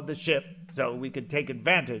on board the ship so we could take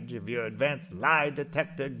advantage of your advanced lie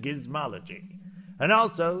detector gizmology. And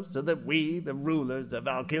also so that we, the rulers of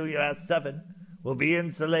Alkilia S7, will be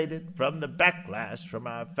insulated from the backlash from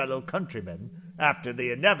our fellow countrymen after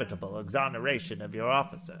the inevitable exoneration of your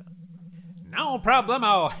officer. No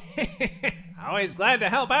problemo. Always glad to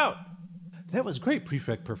help out. That was great,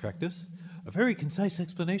 Prefect Perfectus. A very concise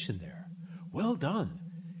explanation there. Well done.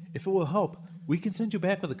 If it will help, we can send you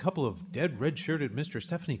back with a couple of dead red-shirted Mr.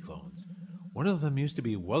 Stephanie clones. One of them used to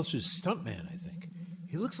be Welsh's stuntman, I think.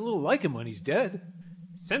 He looks a little like him when he's dead.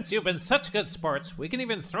 Since you've been such good sports, we can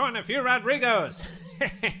even throw in a few Rodrigos.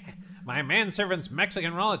 My manservant's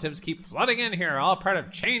Mexican relatives keep flooding in here, all part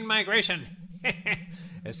of chain migration.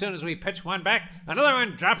 As soon as we pitch one back, another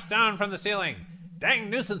one drops down from the ceiling. Dang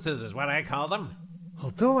nuisances is what I call them.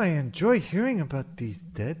 Although I enjoy hearing about these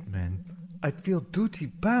dead men, I feel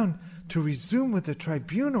duty-bound to resume with the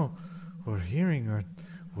tribunal, or hearing, or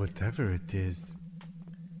whatever it is.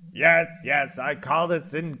 Yes, I call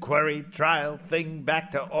this inquiry trial thing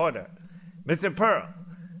back to order. Mr. Pearl,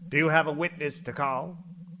 do you have a witness to call?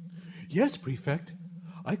 Yes, Prefect.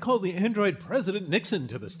 I call the android President Nixon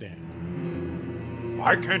to the stand.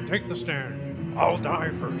 I can't take the stand. I'll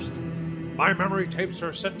die first. My memory tapes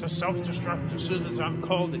are set to self-destruct as soon as I'm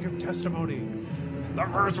called to give testimony. The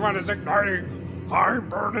first one is igniting. I'm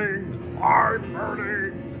burning.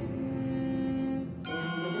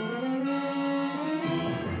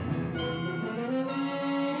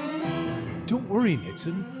 Don't worry,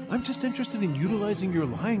 Nixon. I'm just interested in utilizing your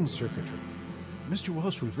lying circuitry. Mr.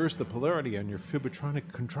 Welsh reversed the polarity on your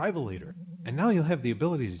Fibotronic contrivalator, and now you'll have the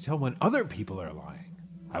ability to tell when other people are lying.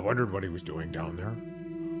 I wondered what he was doing down there.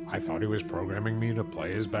 I thought he was programming me to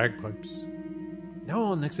play his bagpipes. Now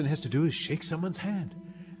all Nixon has to do is shake someone's hand,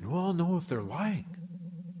 and we'll all know if they're lying.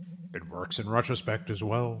 It works in retrospect as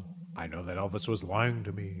well. I know that Elvis was lying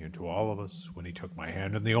to me and to all of us when he took my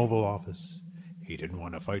hand in the Oval Office. He didn't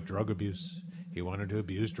want to fight drug abuse. He wanted to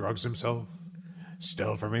abuse drugs himself.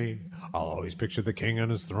 Still, for me, I'll always picture the king on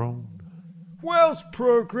his throne. Wells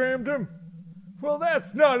programmed him. Well,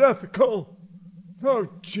 that's not ethical. Oh,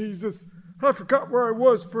 Jesus. I forgot where I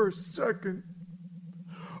was for a second.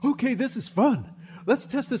 Okay, this is fun. Let's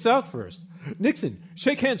test this out first. Nixon,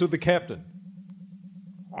 shake hands with the captain.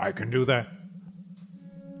 I can do that.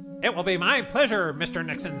 It will be my pleasure, Mr.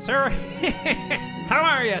 Nixon, sir. How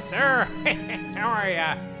are you, sir? How are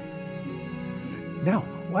you? Now,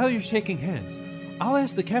 while you're shaking hands, I'll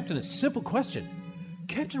ask the captain a simple question.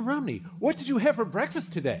 Captain Romney, what did you have for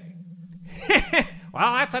breakfast today?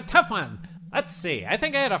 Well, that's a tough one. Let's see. I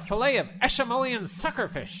think I had a fillet of Eshimolian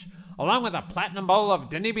suckerfish, along with a platinum bowl of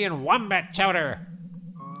Danubian wombat chowder.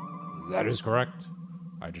 That is correct.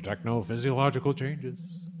 I detect no physiological changes.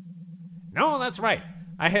 No, that's right.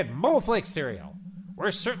 I had mole flake cereal.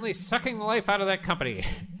 We're certainly sucking the life out of that company.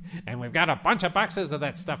 And we've got a bunch of boxes of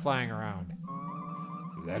that stuff lying around.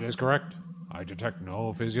 That is correct. I detect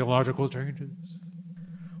no physiological changes.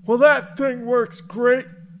 Well, that thing works great.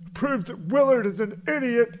 Proves that Willard is an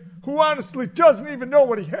idiot who honestly doesn't even know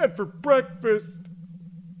what he had for breakfast.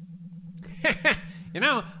 You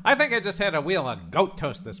know, I think I just had a wheel of goat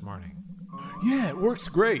toast this morning. Yeah, it works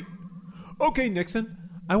great. Okay, Nixon,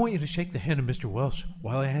 I want you to shake the hand of Mr. Welsh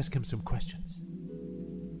while I ask him some questions.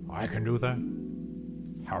 I can do that.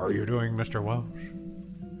 How are you doing, Mr. Welsh?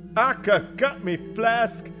 Akka got me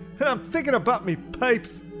flask, and I'm thinking about me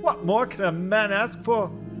pipes. What more can a man ask for?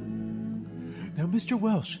 Now, Mr.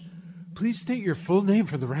 Welsh, please state your full name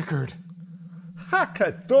for the record.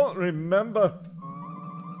 Akka don't remember.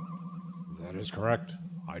 That is correct.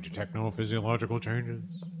 I detect no physiological changes.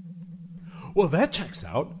 Well, that checks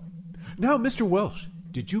out. Now, Mr. Welsh,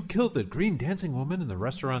 did you kill the green dancing woman in the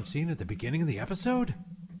restaurant scene at the beginning of the episode?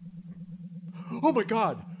 Oh my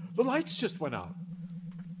god! The lights just went out!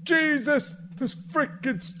 Jesus! This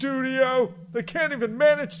frickin' studio! They can't even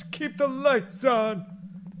manage to keep the lights on!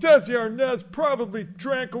 Desi Arnaz probably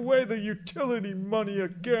drank away the utility money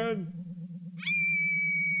again.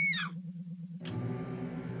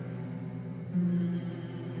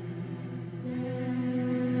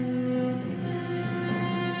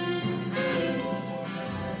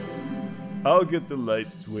 I'll get the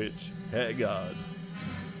light switch. Hang on.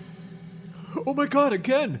 Oh my god,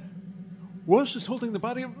 again! Welsh is holding the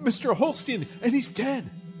body of Mr. Holstein, and he's dead!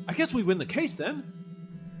 I guess we win the case then.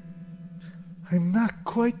 I'm not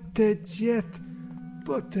quite dead yet,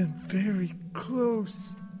 but I'm very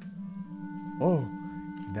close. Oh,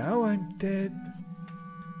 now I'm dead.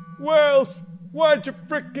 Welsh, why'd you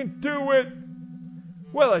frickin' do it?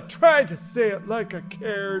 Well, I tried to say it like I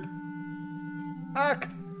cared. Ack,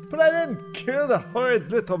 but I didn't kill the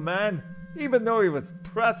horrid little man, even though he was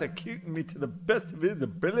prosecuting me to the best of his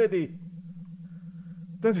ability.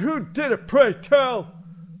 Then who did it, pray tell?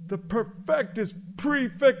 The perfectus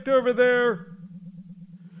prefect over there?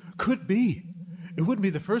 Could be. It wouldn't be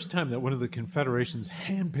the first time that one of the Confederation's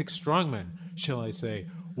hand-picked strongmen, shall I say,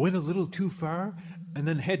 went a little too far and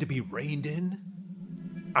then had to be reined in.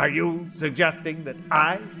 Are you suggesting that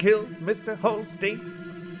I killed Mr. Holstein?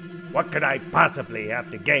 What could I possibly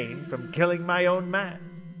have to gain from killing my own man?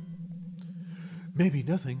 Maybe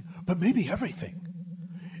nothing, but maybe everything.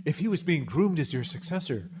 If he was being groomed as your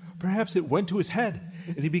successor, perhaps it went to his head,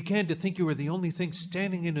 and he began to think you were the only thing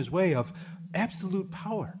standing in his way of absolute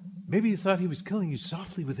power. Maybe he thought he was killing you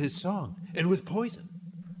softly with his song, and with poison.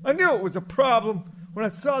 I knew it was a problem when I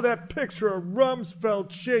saw that picture of Rumsfeld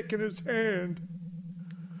shaking his hand.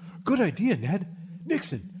 Good idea, Ned.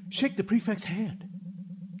 Nixon, shake the prefect's hand.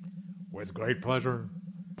 With great pleasure.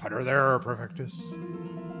 Put her there, Prefectus.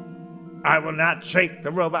 I will not shake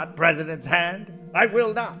the robot president's hand. I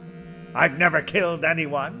will not. I've never killed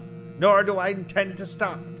anyone, nor do I intend to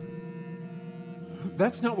stop.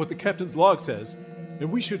 That's not what the captain's log says,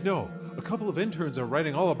 and we should know. A couple of interns are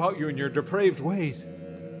writing all about you and your depraved ways.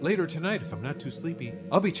 Later tonight, if I'm not too sleepy,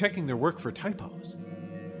 I'll be checking their work for typos.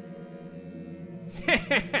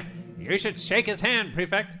 You should shake his hand,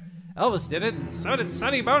 Prefect. Elvis did it, and so did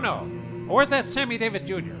Sonny Bono. Or was that Sammy Davis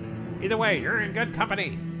Jr.? Either way, you're in good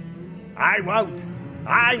company. I won't.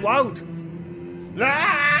 I won't.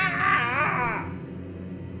 Ah!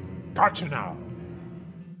 Gotcha now.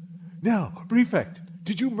 Now, Prefect,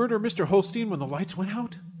 did you murder Mr. Holstein when the lights went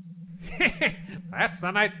out? That's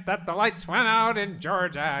the night that the lights went out in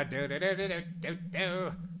Georgia.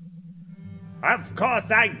 Do. Of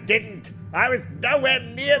course I didn't. I was nowhere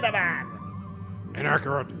near the man.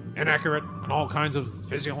 Inaccurate, and all kinds of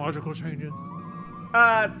physiological changes.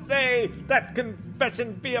 Say, that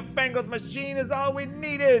confession via fangled machine is all we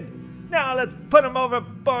needed. Now let's put him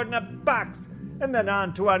overboard in a box, and then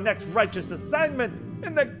on to our next righteous assignment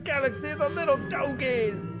in the galaxy of the little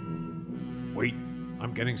dogies. Wait,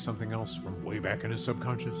 I'm getting something else from way back in his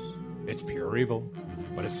subconscious. It's pure evil,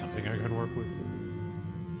 but it's something I can work with.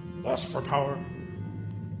 Lust for power,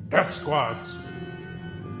 death squads,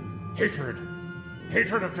 hatred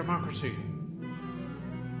of democracy,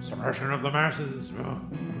 suppression of the masses.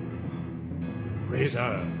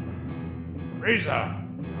 Reza,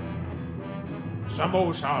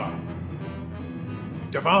 Samosa,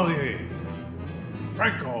 Duvalier,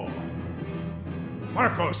 Franco,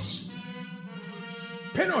 Marcos,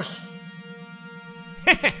 Pinochet,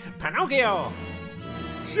 Pinocchio!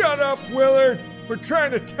 Shut up, Willard! We're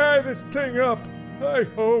trying to tie this thing up, I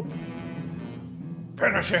hope.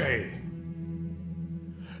 Pinochet!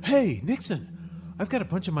 Hey, Nixon, I've got a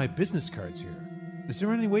bunch of my business cards here. Is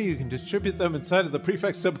there any way you can distribute them inside of the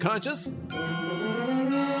prefect's subconscious?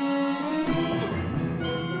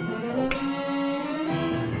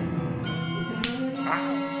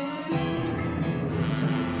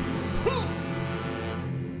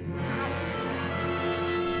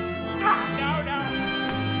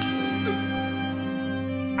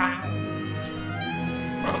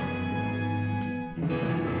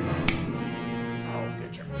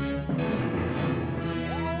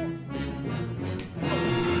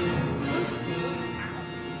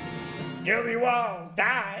 Kill you all,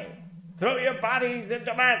 die! Throw your bodies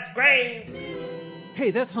into mass graves! Hey,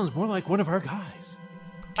 that sounds more like one of our guys.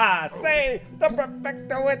 I say, the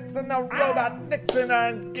Perfectoids and the Robot Nixon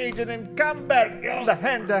are engaging in combat, the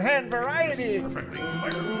hand-to-hand variety.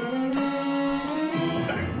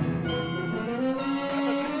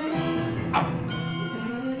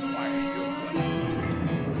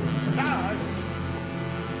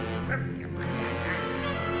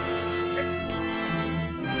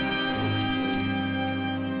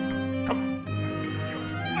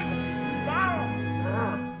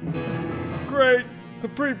 Great! The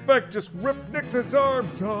prefect just ripped Nixon's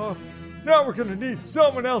arms off. Now we're gonna need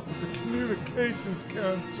someone else at the communications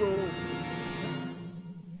console.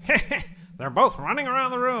 They're both running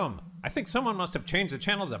around the room. I think someone must have changed the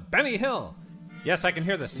channel to Benny Hill. Yes, I can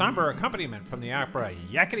hear the somber accompaniment from the opera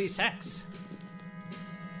Yakety Sax.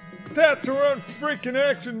 That's our own freaking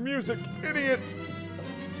action music, idiot!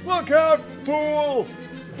 Look out, fool!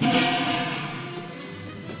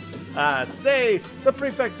 I say, the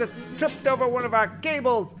prefect just tripped over one of our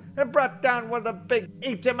cables and brought down one of the big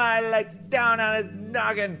HMI lights down on his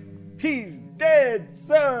noggin. He's dead,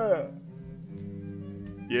 sir!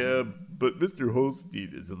 Yeah, but Mr.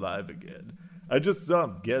 Holstein is alive again. I just saw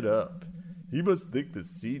him get up. He must think the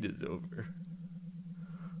scene is over.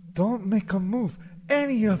 Don't make a move,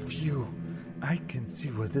 any of you. I can see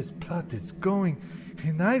where this plot is going,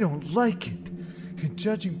 and I don't like it. And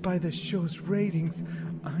judging by the show's ratings,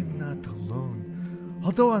 I'm not alone.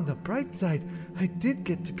 Although on the bright side, I did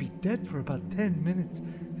get to be dead for about 10 minutes,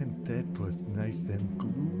 and that was nice and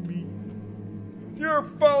gloomy. You're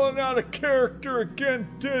falling out of character again,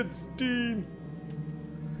 Deadstein.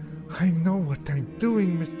 I know what I'm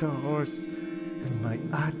doing, Mr. Horse, and my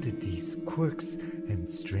oddities, quirks, and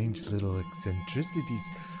strange little eccentricities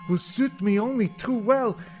will suit me only too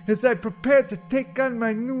well as I prepare to take on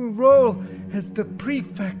my new role as the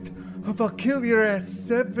prefect of Alkilier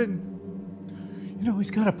S7. You know, he's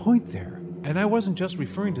got a point there. And I wasn't just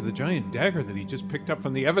referring to the giant dagger that he just picked up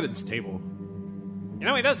from the evidence table. You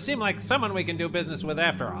know, he does seem like someone we can do business with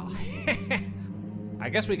after all. I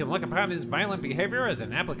guess we can look upon his violent behavior as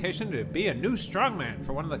an application to be a new strongman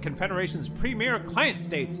for one of the Confederation's premier client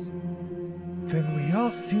states. Then we all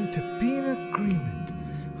seem to be in agreement,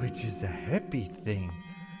 which is a happy thing.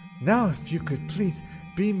 Now, if you could please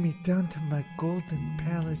beam me down to my golden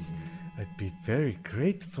palace, I'd be very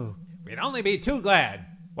grateful. We'd only be too glad.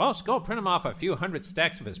 Walsh, go print him off a few hundred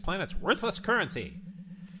stacks of his planet's worthless currency.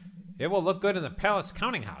 It will look good in the palace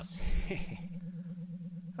counting house.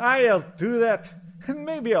 I'll do that, and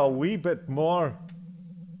maybe a wee bit more.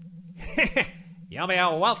 You'll be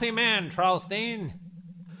a wealthy man, Trollstein.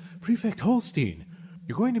 Prefect Holstein,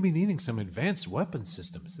 you're going to be needing some advanced weapon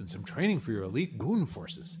systems and some training for your elite goon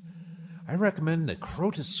forces. I recommend the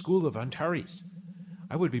Crotus School of Antares.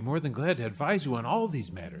 I would be more than glad to advise you on all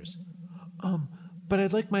these matters. But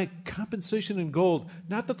I'd like my compensation in gold.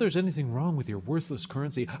 Not that there's anything wrong with your worthless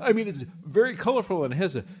currency. I mean, it's very colorful and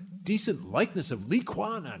has a decent likeness of Li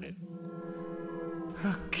Quan on it.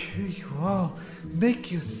 I'll kill you all,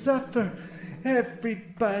 make you suffer.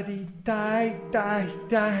 Everybody die, die,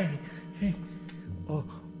 die. Hey.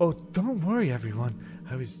 Oh, don't worry, everyone.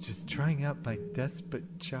 I was just trying out my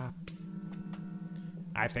despot chops.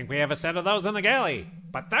 I think we have a set of those in the galley,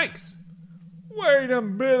 but thanks. Wait a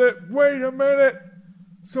minute.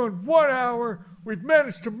 So in 1 hour, we've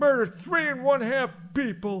managed to murder 3 1/2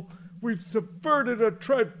 people. We've subverted a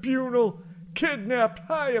tribunal, kidnapped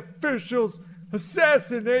high officials,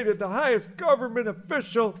 assassinated the highest government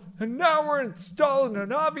official, and now we're installing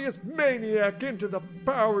an obvious maniac into the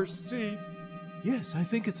power seat. Yes, I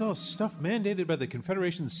think it's all stuff mandated by the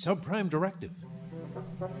Confederation's subprime directive.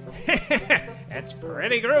 It's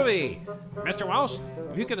pretty groovy. Mr. Walsh,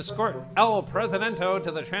 if you could escort El Presidento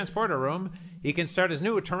to the transporter room, he can start his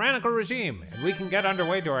new tyrannical regime, and we can get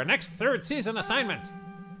underway to our next third season assignment.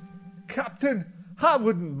 Captain, I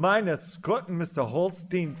wouldn't mind escorting Mr.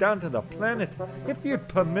 Holstein down to the planet if you'd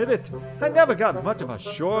permit it. I never got much of a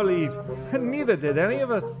shore leave, and neither did any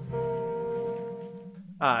of us.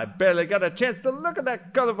 I barely got a chance to look at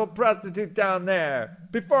that colorful prostitute down there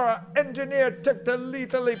before our engineer took to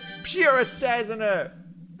lethally puritizing her.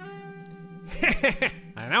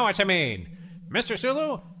 I know what you mean. Mr.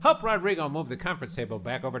 Sulu, help Rodrigo move the conference table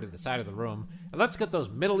back over to the side of the room, and let's get those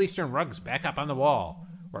Middle Eastern rugs back up on the wall.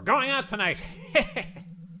 We're going out tonight.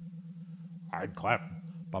 I'd clap,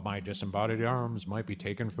 but my disembodied arms might be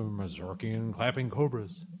taken from Mazorkian clapping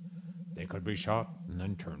cobras. They could be shot and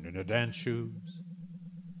then turned into dance shoes.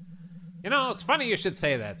 You know, it's funny you should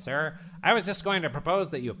say that, sir. I was just going to propose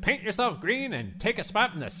that you paint yourself green and take a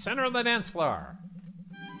spot in the center of the dance floor.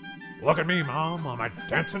 Look at me, Mom, I'm a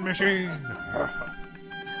dancing machine.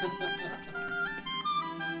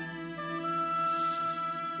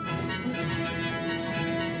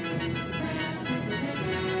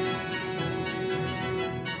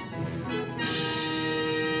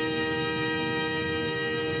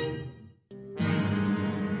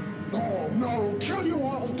 No, no, kill you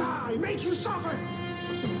all, die, make you suffer.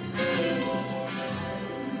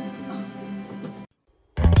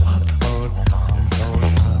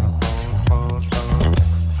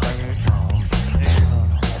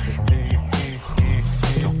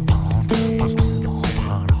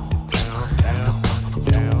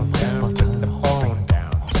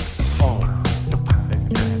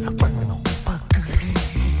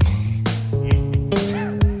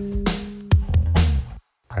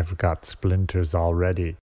 I've got splinters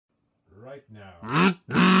already. Right now.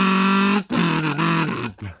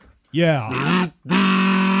 Yeah.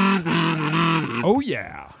 Oh,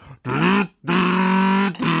 yeah.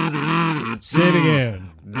 Say it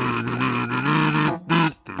again.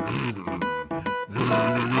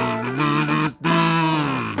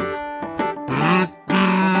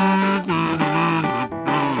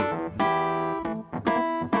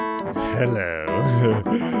 Hello.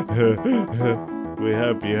 We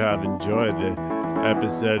hope you have enjoyed the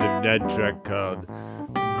episode of Ned Trek called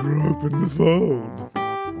Grew Up in the Fold.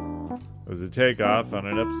 It was a takeoff on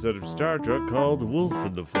an episode of Star Trek called Wolf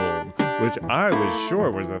in the Fold, which I was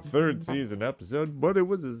sure was a third season episode, but it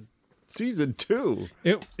was a season 2.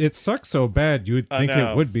 It sucks so bad you would think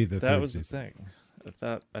it would be the third season. That was the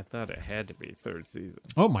thing. I thought it had to be third season.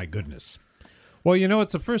 Oh my goodness. Well, you know,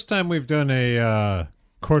 it's the first time we've done a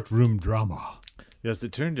courtroom drama. Yes,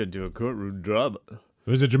 it turned into a courtroom drama. It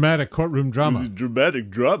was a dramatic courtroom drama. It was a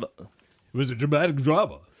dramatic drama. It was a dramatic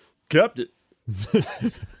drama. Captain.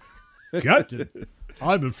 Captain,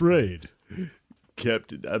 I'm afraid.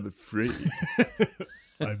 Captain, I'm afraid.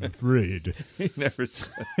 I'm afraid. He never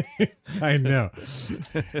said I know.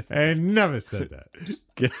 I never said that.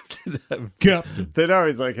 Captain, I'm Captain. They'd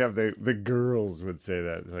always like have the girls would say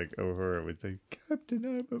that. It's like O'Hara would say, Captain,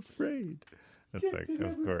 I'm afraid. That's Captain,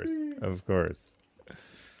 like, of course. Of course.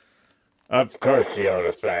 Of course you're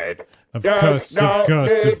afraid. Of course, of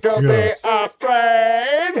course, of course. Be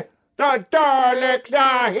afraid. The Daleks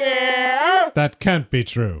are here. That can't be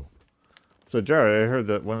true. So, Jared, I heard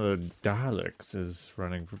that one of the Daleks is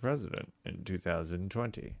running for president in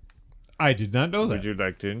 2020. I did not know that. Would you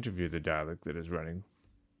like to interview the Dalek that is running?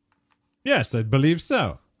 Yes, I believe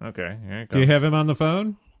so. Okay, here he comes. Do you have him on the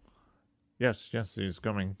phone? Yes, he's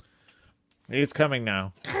coming. He's coming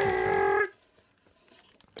now.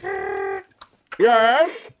 Yes?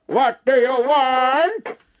 What do you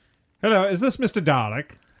want? Hello, is this Mr.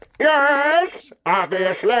 Dalek? Yes,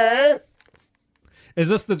 obviously. Is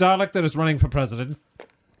this the Dalek that is running for president?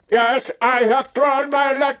 Yes, I have thrown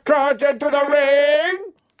my electrodes into the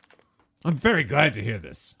ring. I'm very glad to hear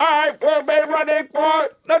this. I will be running for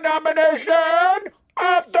the nomination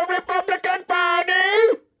of the Republican Party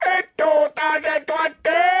in 2020.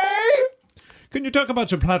 Can you talk about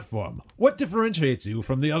your platform? What differentiates you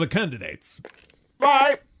from the other candidates?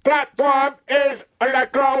 My platform is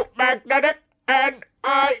electromagnetic, and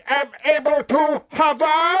I am able to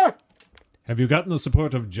hover. Have you gotten the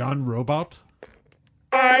support of John Robot?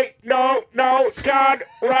 I don't know John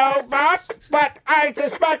Robot, but I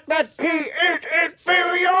suspect that he is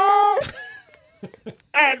inferior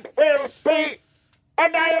and will be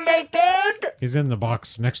annihilated. He's in the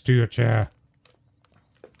box next to your chair.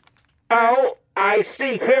 Oh, I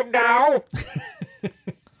see him now.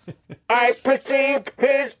 I perceive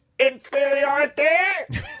his inferiority.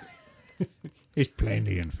 He's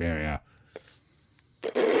plainly inferior.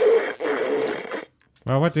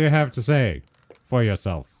 Well, what do you have to say for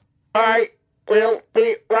yourself? I will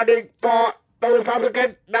be running for the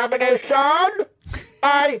Republican nomination.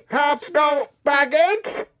 I have no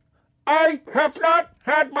baggage. I have not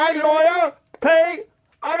had my lawyer pay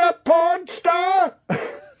on a porn star.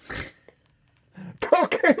 To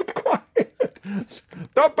keep quiet.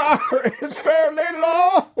 The bar is fairly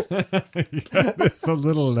low. Yeah, it's a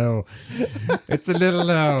little low. It's a little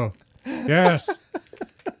low. Yes.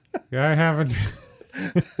 I haven't.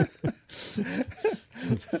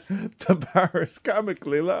 The bar is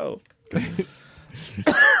comically low.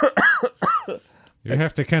 You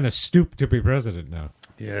have to kind of stoop to be president now.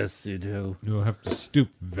 Yes, you do. You'll have to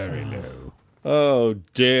stoop very low. Oh,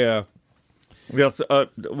 dear. We also,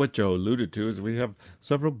 what Joe alluded to is we have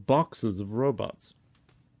several boxes of robots.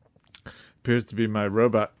 Appears to be my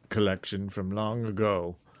robot collection from long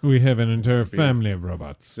ago. We have an entire family of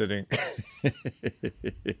robots. Sitting.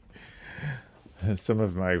 Some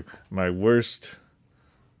of my worst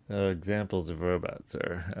examples of robots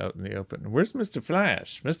are out in the open. Where's Mr.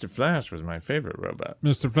 Flash? Mr. Flash was my favorite robot.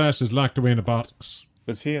 Mr. Flash is locked away in a box.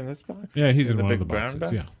 Was he in this box? Yeah, he's in the one of big the brown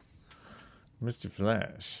boxes. box? Yeah, Mr.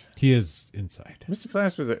 Flash. he is inside. Mr.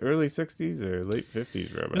 Flash was an early 60s or late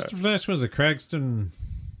 50s robot. Mr. Flash was a Craigston.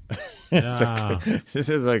 It's this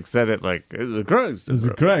is like said it like it's a Craigston. It's a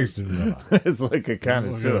robot. Craigston robot. It's like a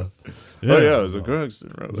connoisseur. Yeah. Oh yeah, it's a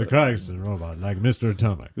Craigston robot. It's a Craigston robot, like Mr.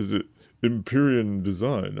 Atomic. Is it Empyrean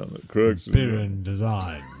design on the Craigston? Imperial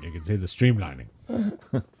design. You can see the streamlining.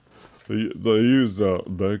 They used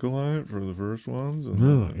Bakelite for the first ones, and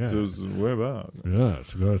Oh, yeah. it was way back.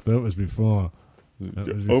 Yes, of course. That was before.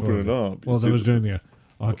 Open it up. Well, You that see was during the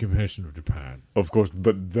occupation of Japan. Of course,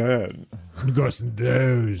 but then Of course,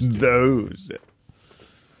 those.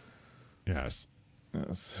 Yes.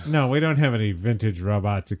 No, we don't have any vintage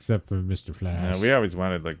robots except for Mr. Flash. We always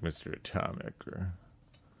wanted like Mr. Atomic or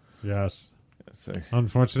Yes. so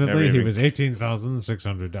Unfortunately, Never he even- was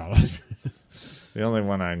 $18,600. the only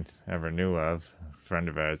one I ever knew of, a friend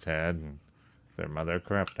of ours had, and their mother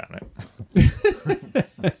crapped on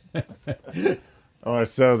it. Or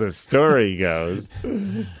so the story goes.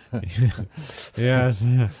 Yes.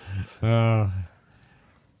 Oh.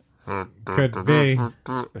 Could be.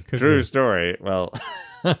 Could True be. story. Well,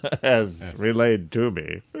 as relayed to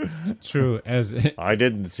me. True. As I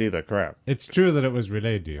didn't see the crap. it's true that it was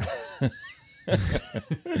relayed to you.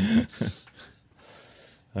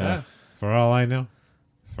 For all I know.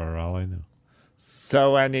 For all I know.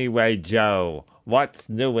 So anyway, Joe, what's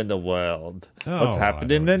new in the world? Oh, What's I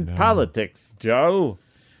happening don't in know. politics, Joe?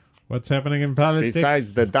 What's happening in politics?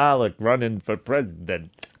 Besides the Dalek running for president.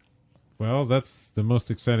 Well, that's the most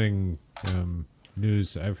exciting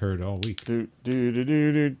news I've heard all week. Do.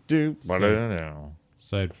 What do you know?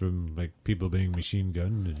 Aside from like people being machine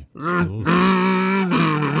gunned and schools.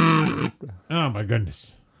 Oh my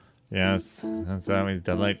goodness. Yes, that's always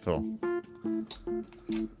delightful.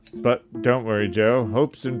 But don't worry, Joe.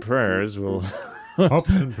 Hopes and prayers will. Hopes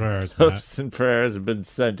and prayers, Matt. Hopes and prayers have been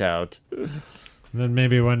sent out. And then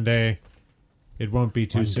maybe one day it won't be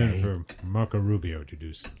too One soon day. for Marco Rubio to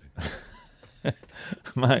do something.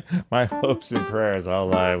 My hopes and prayers all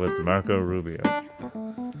lie with Marco Rubio.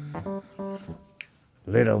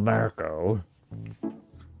 Little Marco.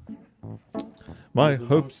 My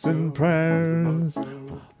hopes and prayers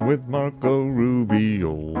with Marco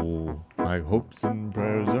Rubio. My hopes and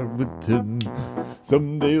prayers are with him.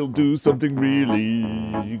 Someday he'll do something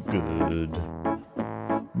really good.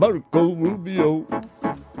 Marco Rubio.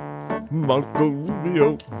 Marco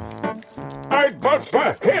Rubio. I'd vote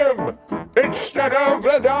for him instead of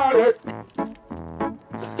the Dalek.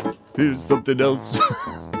 Here's something else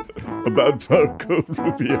about Marco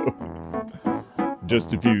Rubio.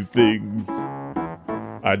 Just a few things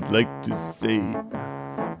I'd like to say.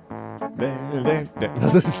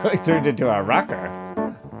 This like turned into a rocker.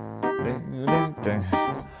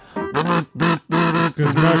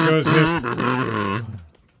 Because Marco's hip.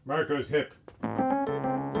 Marco's hip.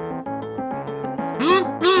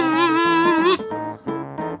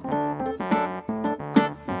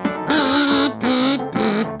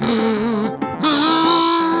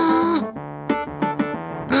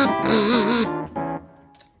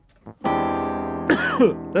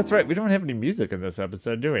 That's right. We don't have any music in this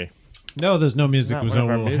episode, do we? No, there's no music. Not So one of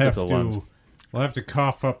our we'll have musical to. ones. We'll have to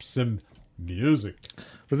cough up some music.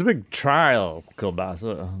 There's a big trial,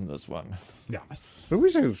 Kielbasa, on this one. Yes. But we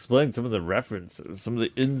should explain some of the references, some of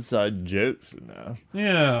the inside jokes in there.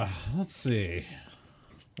 Yeah. Let's see.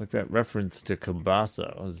 Like that reference to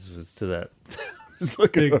Kielbasa was to that. It's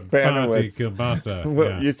like Big a party Hapanowitz. kielbasa. What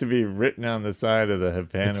Yeah. used to be written on the side of the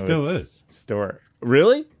Hapanowitz still is. store.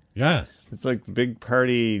 Really? Yes. It's like the big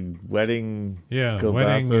party wedding. Yeah. kielbasa.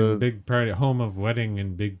 Wedding and big party. Home of wedding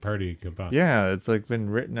and big party kielbasa. Yeah, it's like been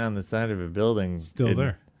written on the side of a building. Still in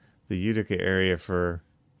there. The Utica area for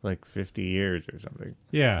like 50 years or something.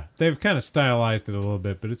 Yeah. They've kind of stylized it a little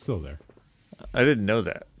bit, but it's still there. I didn't know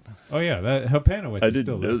that. Oh yeah, that Hapanowitz I is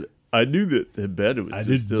still didn't there. know that. I knew that Hapanowitz I was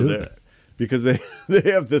didn't still know there. that. Because they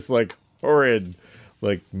have this like horrid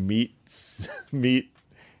like meat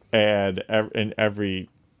ad in every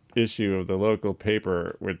issue of the local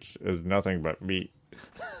paper, which is nothing but meat.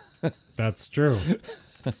 That's true.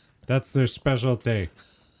 That's their specialty.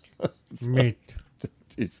 Meat.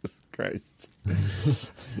 Jesus Christ.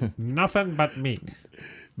 Nothing but meat.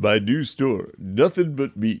 My new store, nothing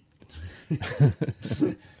but meat.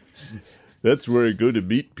 That's where I go to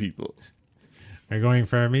meet people. They're going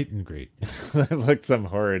for a meet and greet. Like some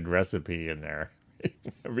horrid recipe in there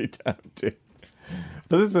every time too.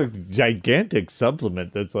 But this is a gigantic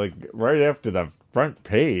supplement that's like right after the front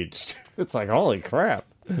page. It's like, holy crap.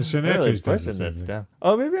 Really Shenanigans does pushing the this same thing. stuff.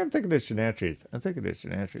 Oh, maybe I'm thinking of Shenanigans.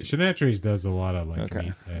 Shenanigans does a lot of like Okay.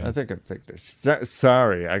 meat I ads. think I'm thinking of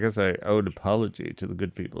sorry. I guess I owed apology to the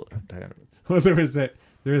good people of Parrots. Well, there was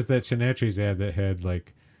that Shenanigans ad that had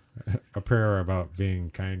like a prayer about being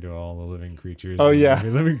kind to all the living creatures. Oh, and yeah. every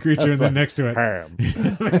living creature, and That's then like next to it, ham.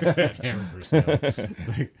 ham for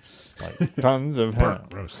sale. Like tons of ham.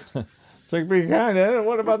 Pork roast. It's like be kind of.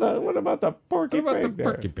 What about the porky What about the pig? there?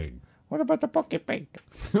 porky pig? What about the porky pig?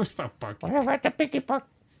 What about porky? What about the piggy pork?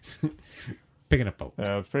 Picking a poke.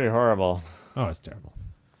 Yeah, it's pretty horrible. Oh, it's terrible.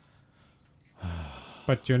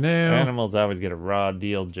 But you know, Animals always get a raw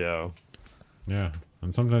deal, Joe. yeah,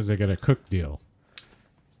 and sometimes they get a cooked deal.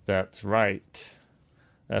 That's right.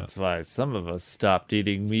 That's why some of us stopped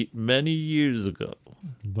eating meat many years ago.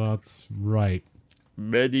 That's right.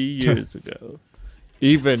 Many years ago.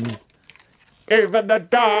 Even the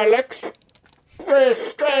Daleks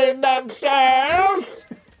restrain themselves.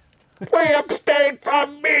 We abstain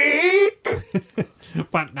from meat.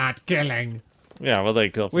 But not killing. Yeah, well, they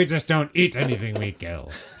kill. We just don't eat anything we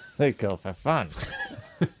kill. They kill for fun.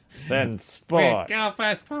 Then sport. We kill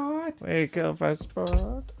for sport. We kill for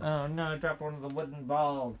sport. Oh no! I dropped one of the wooden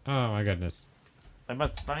balls. Oh my goodness. I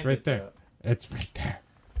must find It's right it. there. It's right there.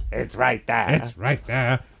 It's right there. It's right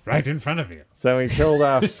there. Right in front of you. So we killed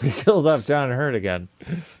off John Hurt again.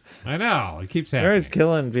 I know. It keeps They're happening. always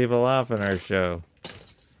killing people off in our show.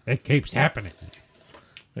 It keeps happening.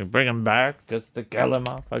 We bring him back just to kill him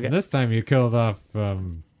off And again. this time you killed off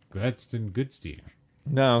Gladstone Goodstein.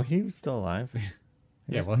 No, he was still alive.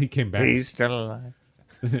 Yeah, well, he came back. He's still alive.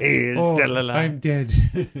 He's Oh, still alive. I'm dead.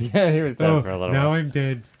 Yeah, he was dead Oh, for a little now while. I'm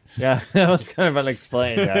dead. Yeah, that was kind of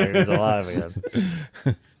unexplained how he was alive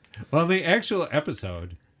again. Well, the actual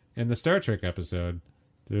episode, in the Star Trek episode,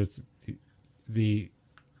 there's the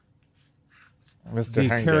Mr. the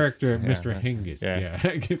Hengist. character, Yeah, Mr. Hengist. Yeah.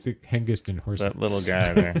 the Hengist and Horse. That little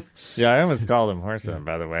guy there. Yeah, I almost called him Horson,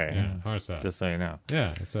 by the way. Yeah, Horsa. Just so you know.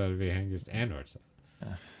 Yeah, so it'd be Hengist and Horsa.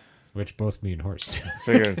 Which both mean horse.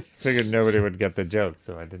 Figured nobody would get the joke,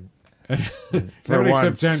 so I didn't. Nobody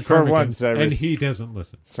except John for Cormican, once, and he doesn't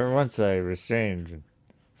listen. For once, I restrained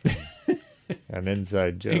an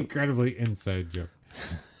inside joke. Incredibly inside joke.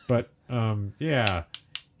 But yeah,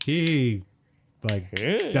 he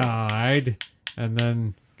died and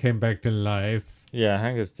then came back to life. Yeah,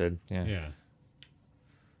 Hengist did. Yeah. Yeah.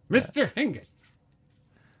 Mr. Hengist.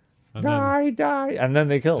 And Die. And then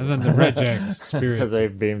they killed then him. the Rejack spirit. Because they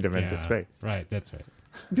beamed him into Yeah, space. Right, that's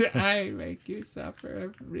right. I make you suffer,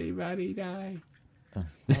 everybody die. That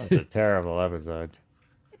was a terrible episode.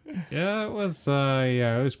 Yeah, it was.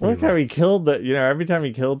 It was. Look Pretty how rough. he killed every time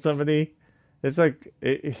he killed somebody. It's like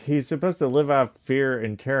he's supposed to live off fear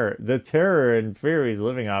and terror. The terror and fear he's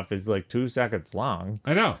living off is like 2 seconds long.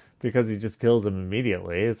 I know. Because he just kills him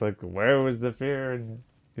immediately. It's like, where was the fear? And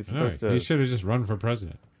he's I know. supposed to. He should have just run for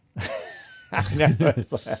president. I know,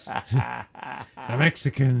 it's like- The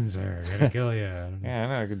Mexicans are gonna kill you. Yeah,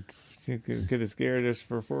 I know. Could have scared us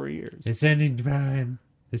for 4 years. It's ending crime.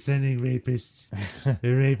 It's ending rapists. The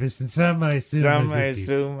rapists, and some I assume. Some are I good people.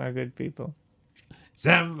 assume are good people.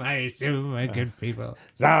 Some I assume are good people.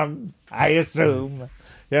 Some I assume.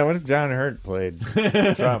 Yeah, what if John Hurt played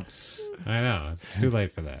Trump? I know. It's too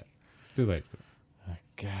late for that. It's too late for that.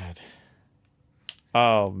 God.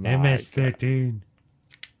 Oh my. MS-13.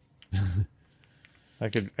 I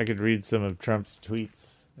could read some of Trump's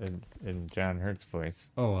tweets in John Hurt's voice.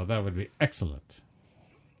 Oh, well, that would be excellent.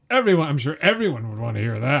 I'm sure everyone would want to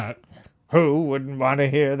hear that. Who wouldn't want to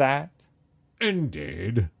hear that?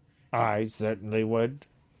 Indeed. I certainly would.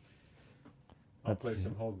 I'll play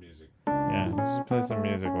some hold music. Yeah, just play some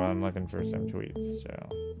music while I'm looking for some tweets, Joe.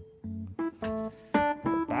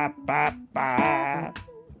 Ba ba ba.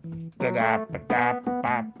 Da da ba da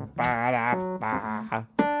ba ba da ba.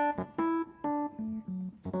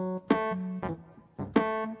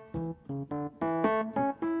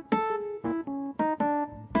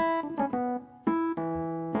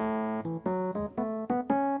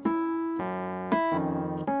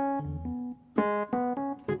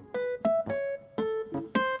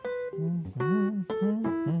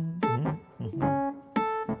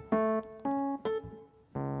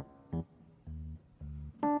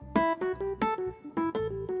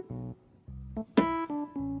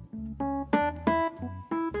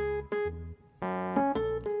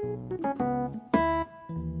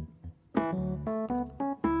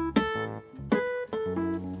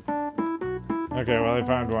 Okay, well, I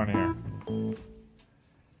found one here.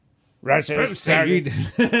 Russia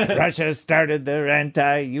started their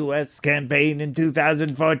anti-U.S. campaign in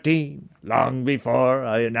 2014, long before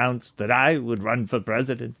I announced that I would run for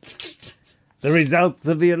president. The results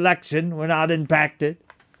of the election were not impacted.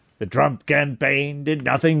 The Trump campaign did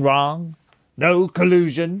nothing wrong. No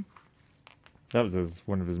collusion. That was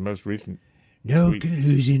one of his most recent No tweets.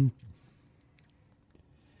 collusion.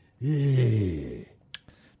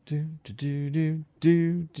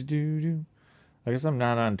 I guess I'm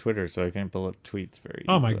not on Twitter, so I can't pull up tweets very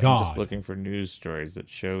easily. Oh, my I'm God. just looking for news stories that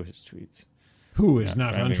show his tweets. Who is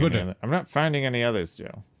not on finding Twitter? any other- I'm not finding any others,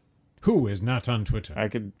 Joe. Who is not on Twitter? I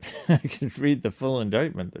could read the full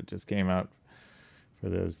indictment that just came out for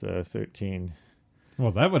those 13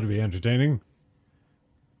 Well, that would be entertaining.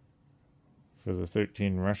 for the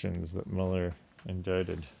 13 Russians that Mueller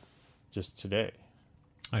indicted just today.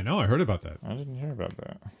 I know, I heard about that. I didn't hear about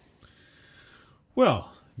that.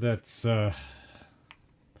 Well, that's to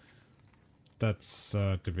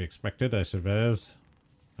be expected, I suppose.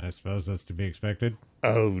 I suppose that's to be expected.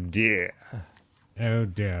 Oh dear. Oh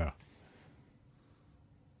dear.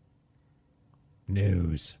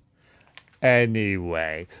 News.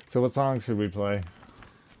 Anyway, so what song should we play?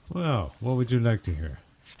 Well, what would you like to hear?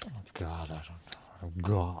 God, I don't know.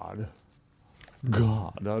 God,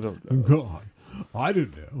 I don't know. God, I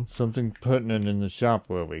don't know. Something pertinent in the shop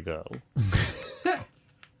where we go. I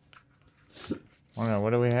don't know. What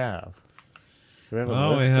do we have? Do we have a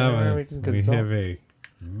Well, list somewhere we can consult? have a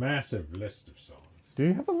massive list of songs. Do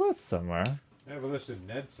you have a list somewhere? I have a list of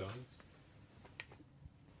Ned songs.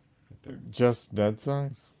 Just Ned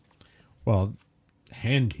songs? Well,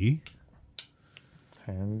 Handy.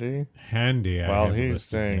 Handy? Handy. I Well, have a he's list of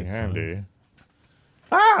saying Ned handy. songs.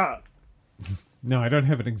 Ah! No, I don't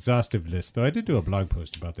have an exhaustive list, though I did do a blog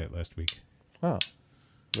post about that last week. Oh.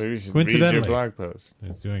 Maybe you should read your Coincidentally, blog post. I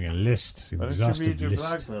was doing a list, an Why don't you exhaustive read your list.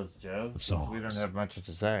 blog post, Joe? of songs. We don't have much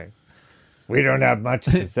to say. We don't have much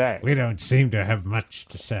to say. We don't seem to have much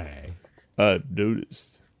to say. I've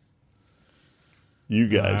noticed. You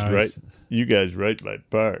guys write my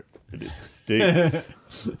part, and it stinks.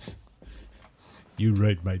 You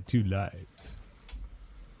write my 2 lines.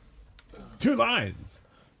 2 lines.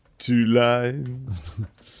 2 lines.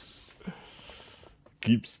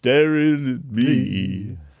 Keep staring at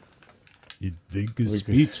me. You'd think a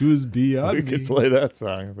speech was beyond We me. could play that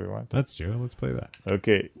song if we want to. That's true. Let's play that.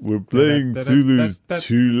 Okay, we're playing Zulu's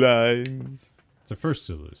 2 lines. It's a first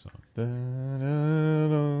Zulu song.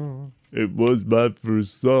 It was my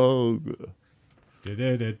first song.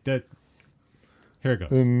 Da-da-da-da. Here it goes.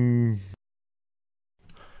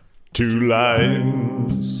 2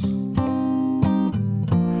 lines.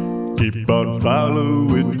 Keep on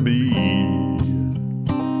following me.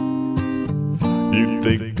 You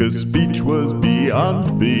think a speech was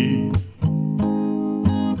beyond me,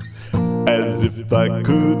 as if I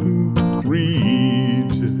couldn't read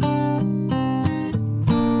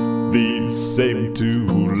these same 2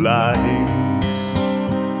 lines.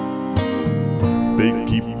 They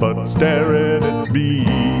keep on staring at me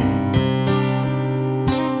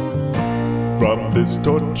from this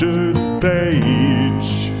tortured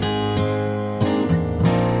page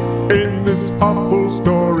in this awful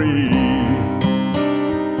story.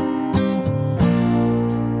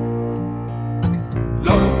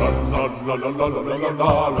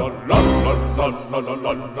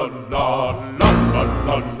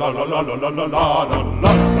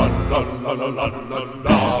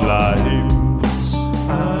 These lines,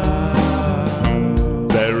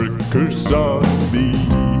 they're a curse on me.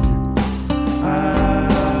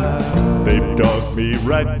 They've dogged me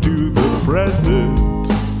right to the present.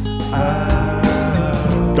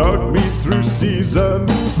 Dogged me through season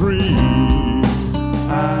 3.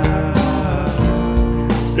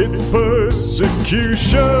 It's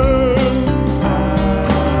persecution,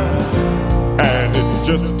 and it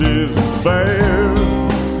just isn't fair.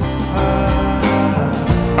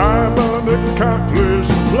 I'm an accomplished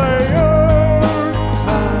player.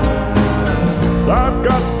 I've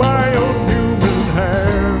got my own human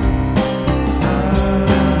hair.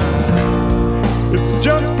 It's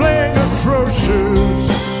just plain atrocious.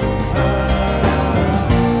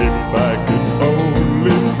 If I could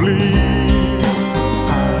only flee.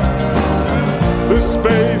 The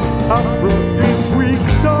space opera is weak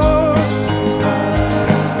sauce.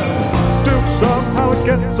 Still somehow it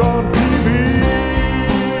gets on TV.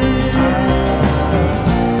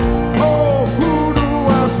 Oh, who do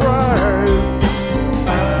I write?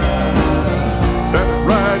 That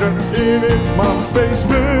writer in his mom's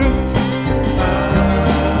basement.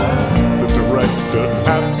 The director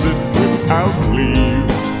absent without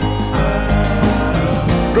leave.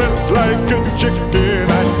 Dressed like a chicken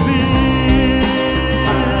I see.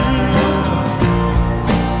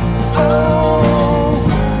 Oh,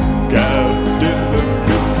 God in the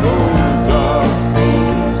controls are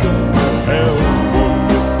frozen. Hell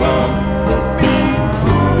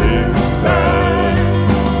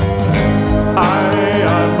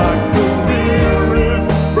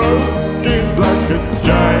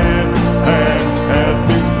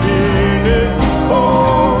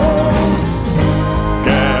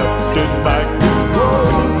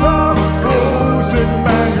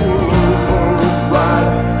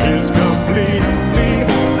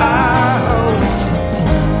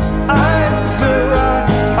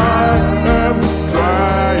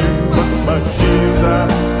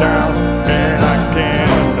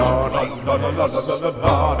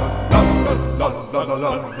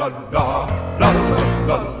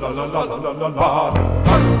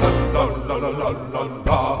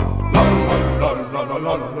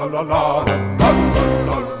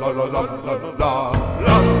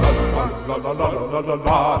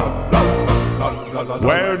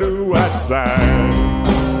Where do I sign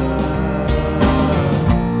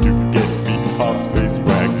to get me off Space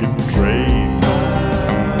Wagon train?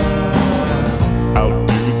 Out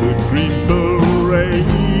to the Green Berets.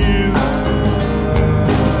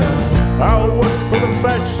 I'll work for the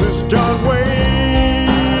fascist John Wayne.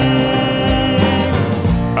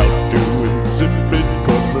 Out to insipid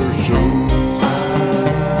commercials.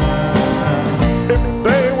 If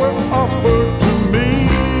they were offered to me,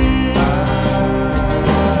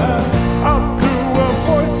 I'll do a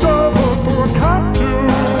voiceover for a cartoon,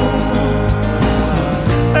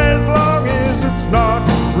 as long as it's not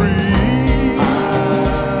free.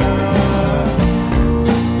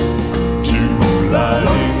 Two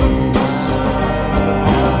lines,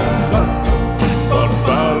 keep on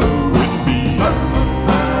following me.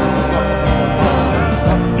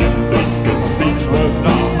 You think a speech was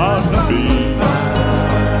beyond me,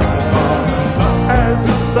 as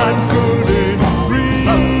if I couldn't read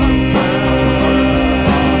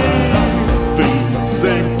these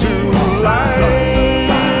same two lines.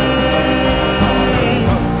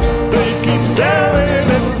 They keep staring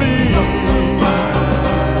at me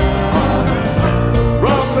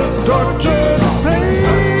from this tortured page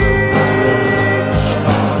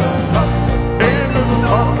in this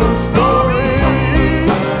awful story.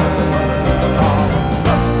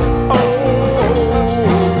 Oh,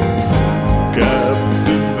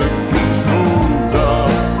 Captain, the controls are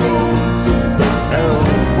frozen. The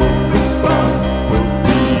helm of the spot will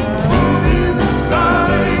be put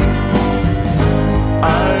inside.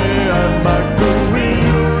 My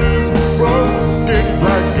career is broken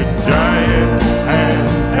like a giant hand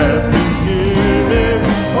has been hit.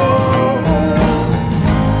 Oh,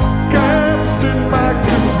 Captain, my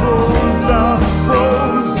controls are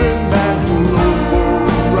frozen. That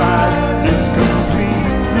override is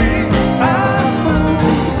completely out.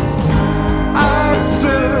 I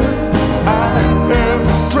said I am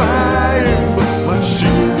trying, but my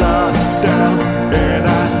shields are down, and I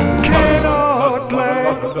cannot land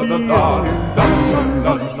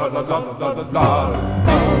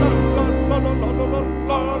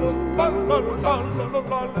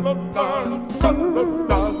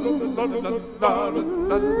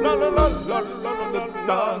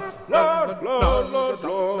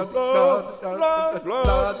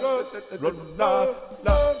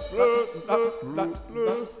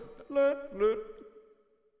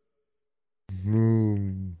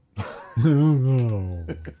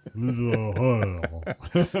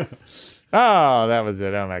Oh, that was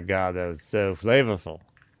it. Oh my god, that was so flavorful.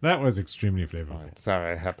 That was extremely flavorful.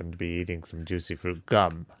 Sorry, I happened to be eating some juicy fruit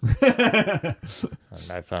gum. And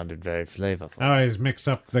I found it very flavorful. I always mix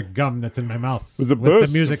up the gum that's in my mouth Was a with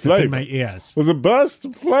burst the music of that's in flavor. my ears. Was a burst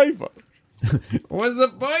of flavor. Was a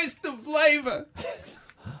burst of flavor.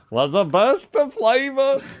 Was a burst of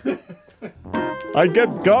flavor. I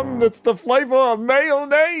get gum that's the flavor of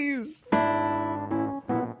mayonnaise.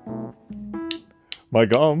 My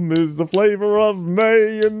gum is the flavor of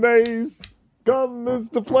mayonnaise. Gum is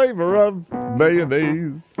the flavor of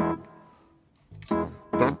mayonnaise.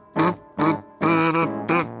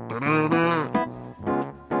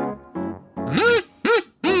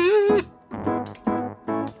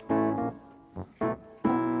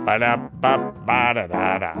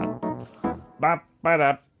 Ba-da-ba-ba-da-da-da.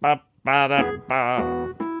 Ba-ba-da-ba-ba-da-ba.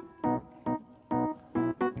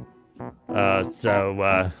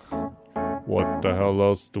 What the hell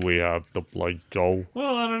else do we have to play, Joe?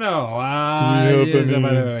 Well, I don't know. Do we have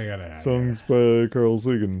any songs by Carl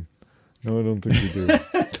Sagan? No, I don't think we do.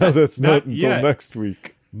 No, that's not until yet. next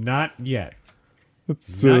week. Not yet.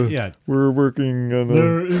 It's, Not yet. We're working on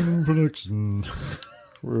They're in production.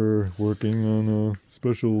 We're working on a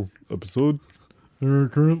special episode. They're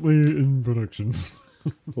currently in production.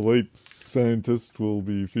 The late scientist will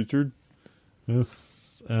be featured.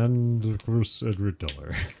 Yes, and of course Edward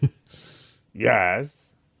Teller. Yes.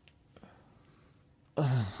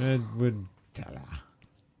 Edward Teller.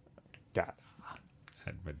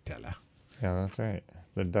 Edward Teller. Yeah, that's right.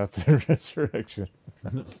 The death and resurrection.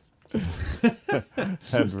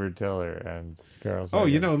 Edward Teller and Carl Sagan. Oh,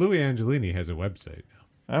 you know, Louis Angelini has a website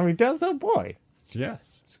now. Oh, he does? Oh, boy.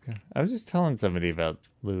 Yes. I was just telling somebody about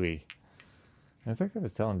Louis. I think I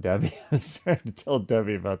was telling Debbie. I was trying to tell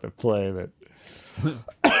Debbie about the play that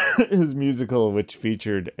his musical, which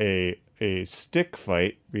featured a a stick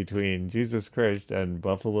fight between Jesus Christ and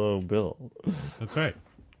Buffalo Bill. That's right.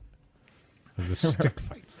 It was a stick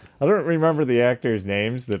fight. I don't remember the actors'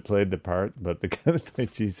 names that played the part, but the guy that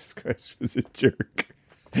played Jesus Christ was a jerk.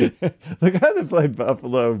 The guy that played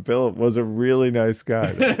Buffalo Bill was a really nice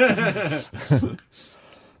guy.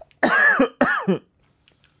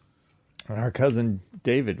 Our cousin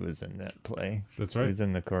David was in that play. That's right. He was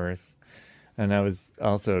in the chorus. And I was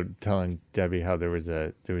also telling Debbie how there was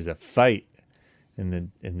a fight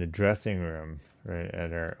in the dressing room right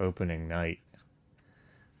at our opening night.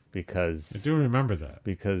 Because I do remember that.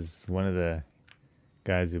 Because one of the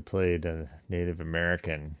guys who played a Native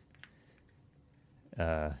American,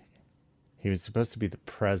 he was supposed to be the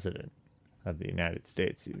president of the United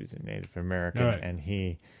States. He was a Native American, right. And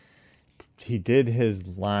he did his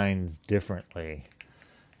lines differently,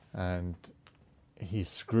 and he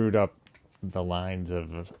screwed up the lines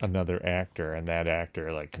of another actor, and that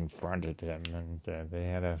actor like confronted him, and they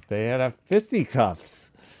had a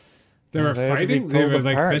fisticuffs. They were fighting? They were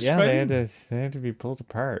like fist fighting? They had to be pulled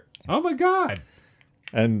apart. Oh my God.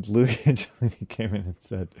 And Louis Angelini came in and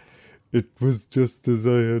said, "It was just as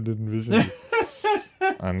I had envisioned."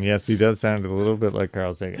 Yes, he does sound a little bit like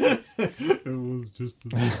Carl Sagan. It was just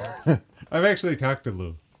I've actually talked to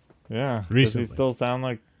Lou. Yeah. Recently. Does he still sound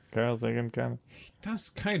like Carl Sagan kind of? He does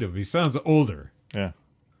kind of. He sounds older. Yeah.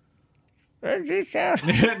 No, it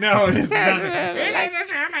doesn't sound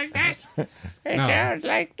like this. It sounds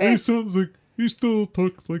like He this. sounds like he still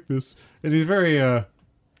talks like this. And he's very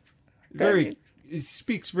he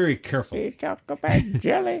speaks very carefully. We talk about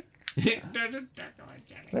jelly.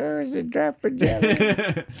 There's a drop of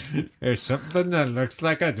jelly. There's something that looks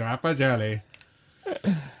like a drop of jelly.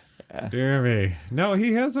 Dear me. No,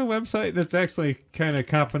 he has a website that's actually kind of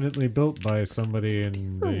competently built by somebody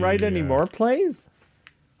in the... Write any more plays?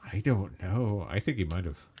 I don't know. I think he might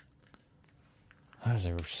have. That was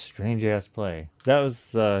a strange-ass play. That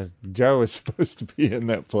was... Joe was supposed to be in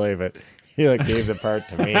that play, but he gave the part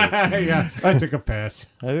to me. Yeah, I took a pass.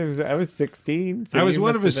 I was 16. So I was you one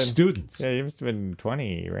must of have his been- students. Yeah, you must have been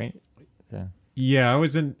 20, right? Yeah. Yeah, I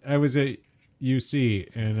was at UC,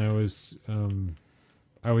 and I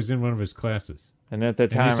was in one of his classes. And at the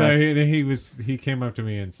And time, he came up to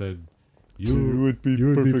me and said, You would be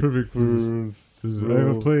perfect for this. I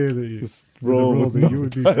have a play that you, this for the role role with that no you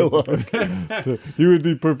would be dialogue. perfect. So you would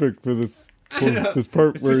be perfect for this this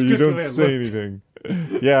part It's where just you 'cause the don't way it say looked. anything.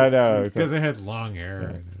 Yeah, I know. because I had long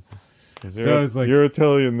hair. So I was like, you're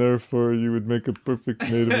Italian, therefore you would make a perfect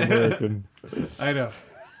Native American. I know.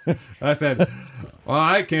 I said, well,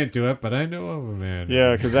 I can't do it, but I know of a man.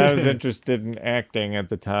 Yeah, because I was interested in acting at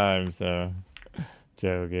the time, so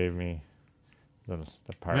Joe gave me the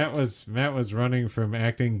part. Matt was running from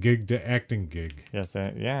acting gig to acting gig. Yes,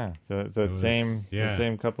 the was-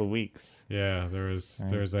 same couple weeks. Yeah, there was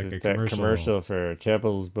like a that commercial for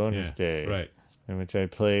Chapel's Bonus Yeah, Day, right. in which I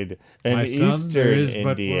played an My son, there Eastern is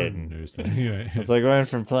but Indian. one, or something. Right. It's like going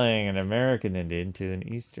from playing an American Indian to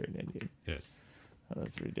an Eastern Indian. Yes. That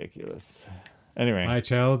was ridiculous. Anyway, My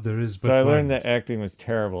child, there is but so I one. learned that acting was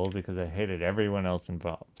terrible because I hated everyone else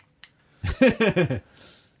involved.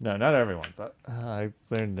 No, not everyone, but I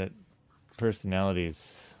learned that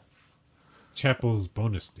personalities Chapel's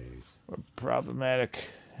Bonus Days. were problematic.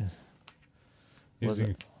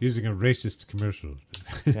 Using a racist commercial.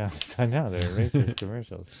 Yes, I know, they're racist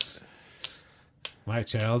commercials. My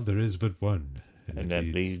child, there is but one. And it that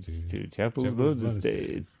leads to Chapel's Bonus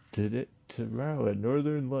Day. Did it tomorrow at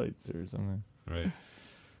Northern Lights or something. Right.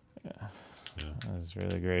 Yeah. That was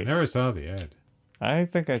really great. I never saw the ad. I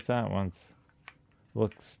think I saw it once.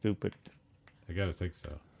 Looks stupid. I gotta think so.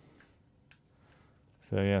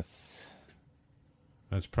 So, yes.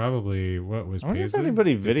 That's probably what was I wonder Paisley? if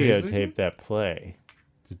anybody Did Paisley do it? videotaped that play.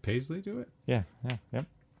 Did Paisley do it? Yeah, yep. It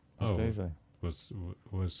was Oh, Paisley.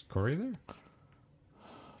 was Corey there?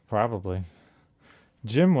 Probably.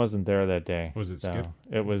 Jim wasn't there that day. Was it so Skip?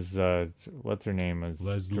 It was, what's her name? Was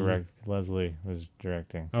Leslie. Leslie was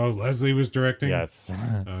directing. Oh, Leslie was directing? Yes.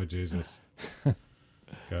 Oh, Jesus.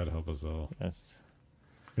 God help us all. Yes.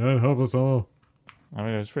 God help us all. I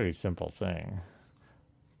mean, it was a pretty simple thing.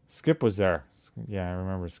 Skip was there. Yeah, I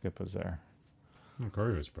remember Skip was there. Oh,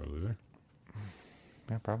 Corey was probably there.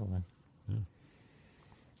 Yeah, probably.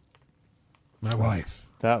 My wife.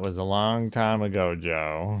 That was a long time ago,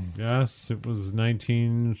 Joe. Yes, it was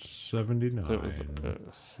 1979. So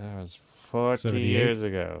that was 40 78? years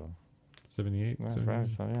ago. 78? That's 79? right,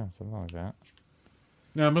 so, yeah, something like that.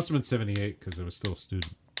 No, it must have been 78 because I was still a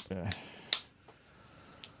student. Yeah.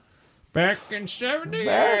 Back in 78.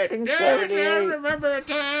 Back in 78. I remember a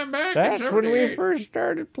time back That's in when 78. we first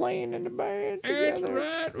started playing in the band That's together.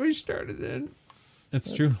 right. We started then. That's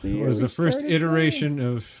That's true. the It year was we the first started iteration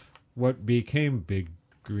of what became Big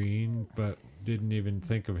Green, but didn't even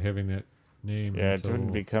think of having that name Yeah, it until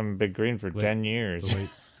didn't become Big Green for 10 years. the late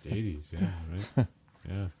 80s, yeah, right?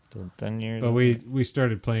 Yeah. 10 years. But we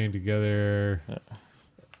started playing together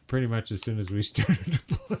pretty much as soon as we started to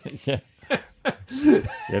play. Yeah.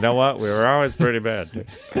 You know what? We were always pretty bad.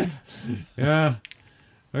 Yeah.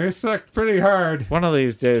 We sucked pretty hard. One of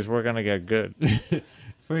these days, we're going to get good.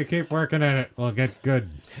 If we keep working at it, we'll get good.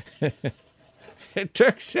 It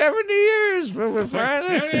took 70 years, but we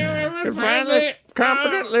finally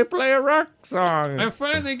competently play a rock song. I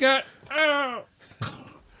finally got... Oh,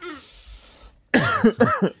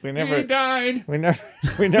 We never he died. we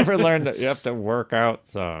never learned that you have to work out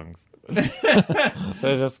songs. They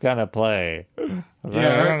just kind of play. Yeah,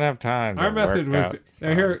 I don't have time. Our method was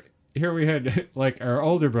out here we had like our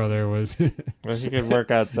older brother was well, you could work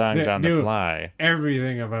out songs on the knew fly.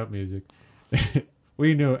 everything about music.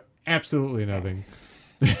 We knew absolutely nothing.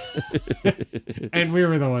 And we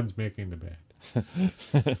were the ones making the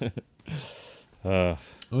band.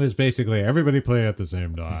 It was basically everybody play at the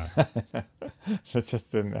same time. It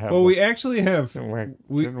just didn't have. Well, we actually have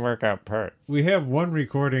didn't work out parts. We have one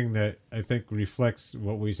recording that I think reflects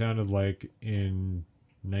what we sounded like in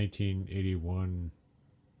 1981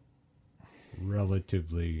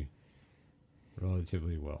 relatively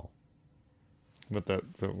well. With the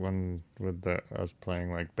one with us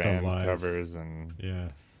playing like band live covers and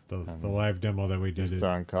the live demo that we did. A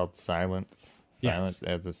song called Silence. Yes. Silence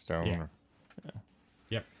as a Stone. Yeah.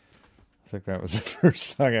 Yep. I think that was the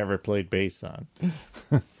first song I ever played bass on.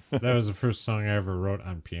 That was the first song I ever wrote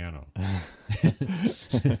on piano.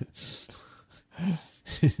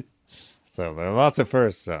 So there are lots of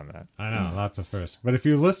firsts on that. I know, lots of firsts. But if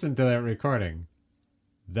you listen to that recording,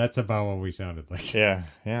 that's about what we sounded like. Yeah,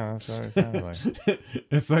 that's what it sounded like.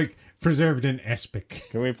 It's like preserved in aspic.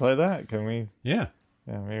 Can we play that? Can we? Yeah.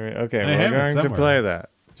 Yeah, maybe. Okay, I we're have it going to somewhere. play that.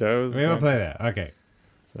 Joe's We will play that. Okay.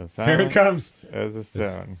 So Here it comes. As a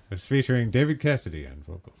Stone. It's featuring David Cassidy on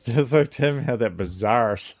vocals. It's like Tim had that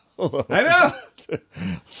bizarre solo. I know.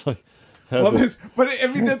 It's like, Well, but I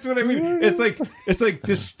mean that's what I mean. It's like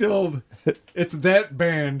distilled. It's that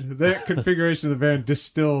band, that configuration of the band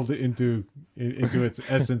distilled into its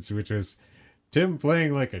essence, which was Tim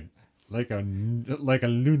playing like a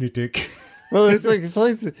lunatic. Well, it's like he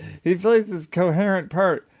plays this coherent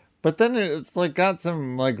part, but then it's like got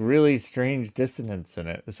some like really strange dissonance in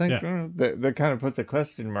it. It's like that kind of puts a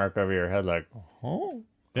question mark over your head, like, oh,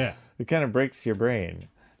 yeah. It kind of breaks your brain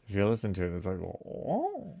if you listen to it. It's like,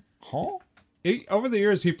 oh, huh. Over the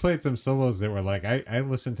years, he played some solos that were like I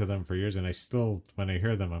listened to them for years, and I still, when I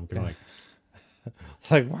hear them, I'm kind of like,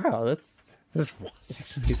 it's like, wow, it's wild,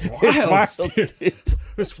 Steve.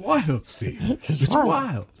 It's wild, Steve. It's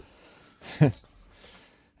wild.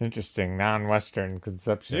 Interesting non-Western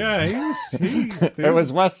conception. Yeah, it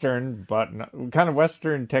was Western, but kind of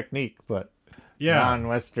Western technique, but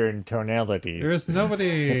non-Western tonalities. There was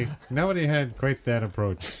nobody had quite that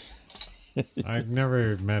approach. I've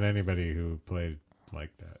never met anybody who played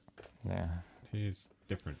like that. Yeah. He's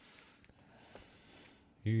different.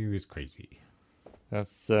 He was crazy. That's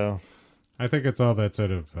so. I think it's all that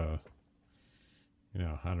sort of, I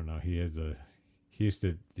don't know. He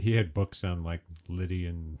had books on like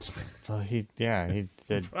Lydian. Well, he did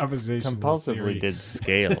compulsively theory. Did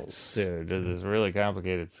scales too. Did this really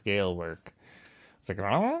complicated scale work. It's like,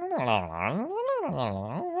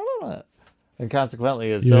 and consequently,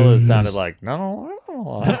 his solos sounded like no.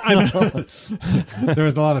 I know. There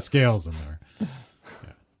was a lot of scales in there. Yeah.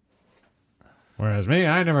 Whereas me,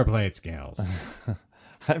 I never played scales.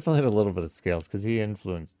 I played a little bit of scales because he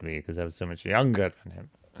influenced me because I was so much younger than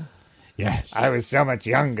him. Yes. I was so much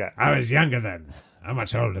younger. I was younger then. I'm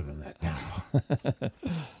much older than that now.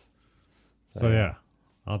 So yeah,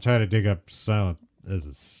 I'll try to dig up Silent as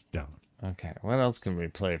a Stone. Okay, what else can we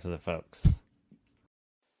play for the folks?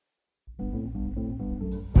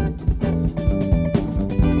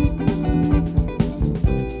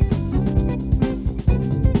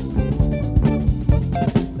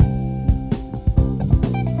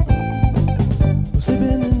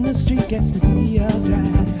 Sleeping in the street gets to be a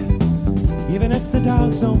drag. Even if the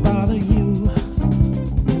dogs don't bother you,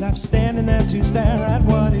 you're left standing there to stare at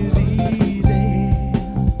what is easy.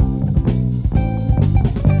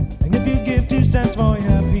 And if you give 2 cents for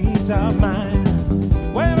your peace of mind,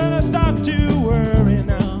 we're gonna stop to worry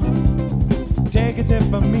now. Take a tip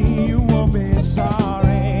from me, you won't be sorry.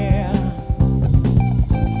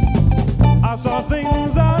 I saw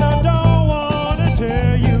things that I don't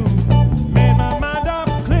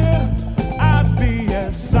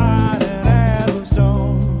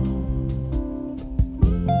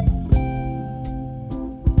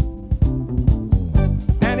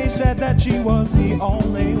said that she was the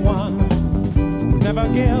only one who never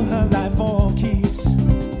gave her life for keeps.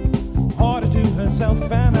 Harder to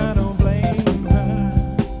herself, and I don't blame her.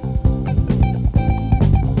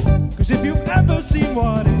 'Cause if you've ever seen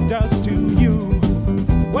what it does to you,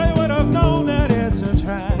 well, you would have known that it's a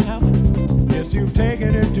trap. Yes, you've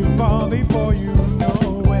taken it too far before you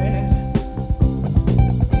know it.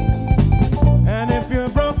 And if your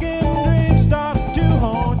broken dreams start to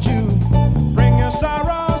haunt you, bring your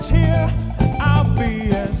sorrows here. I'll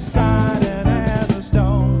be as silent as a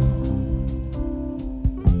stone.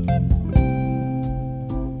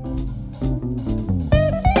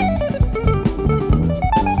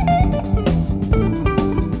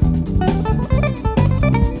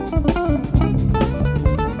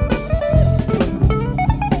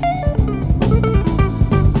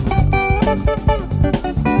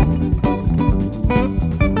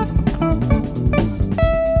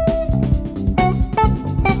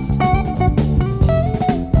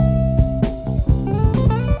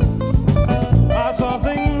 I saw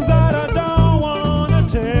things that I don't wanna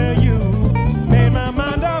tell you. Made my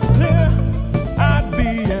mind up clear. I'd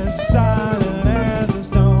be as silent as a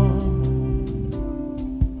stone.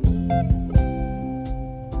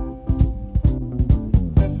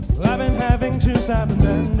 Well, I've been having to stop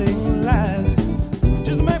bending lies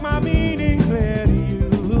just to make my meaning clear to you.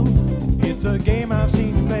 It's a game I've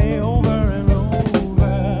seen play over and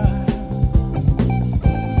over.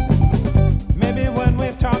 Maybe when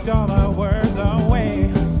we've talked all our words away,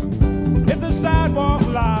 if the sidewalk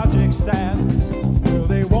logic stands, well,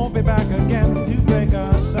 they won't be back again to break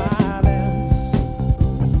our silence.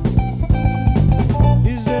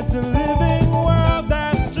 Is it the living world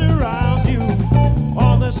that surrounds you,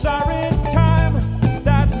 or the sorry time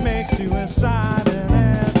that makes you as silent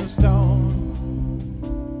as a stone?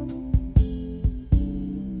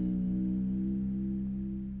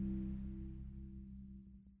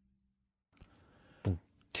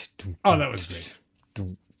 Oh, that was great.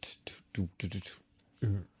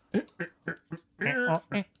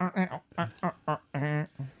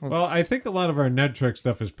 Well, I think a lot of our Ned Trek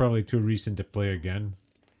stuff is probably too recent to play again.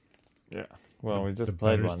 Yeah. Well, we The just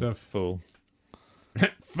played better one. stuff. Fool.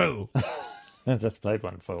 Fool. I just played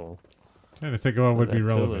one. Fool. Trying to think of what would be That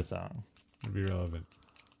Zulu relevant. song. Would be relevant.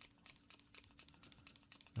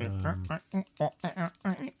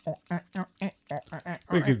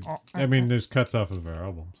 We could. I mean, there's cuts off of our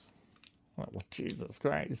albums. Well, Jesus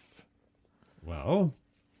Christ. Well,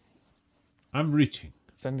 I'm reaching.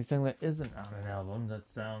 It's anything that isn't on an album that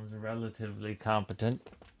sounds relatively competent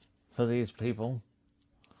for these people.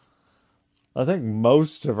 I think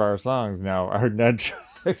most of our songs now are Ned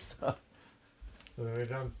Trek songs. We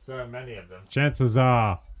don't so many of them. Chances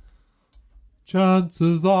are.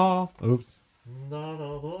 Oops.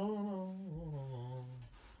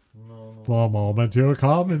 For a moment, you'll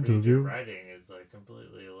come into Your view. writing is like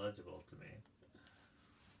completely illegible to me.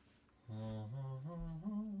 I don't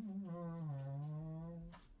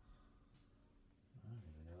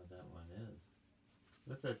even know what that one is.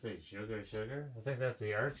 What's that say? Sugar, sugar? I think that's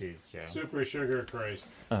the Archies show. Super Sugar Christ.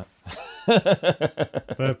 Oh.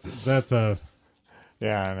 That's a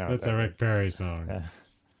Yeah, I know. that's that a Rick is. Perry song. Yeah.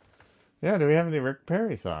 Yeah, do we have any Rick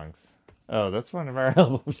Perry songs? Oh, that's one of our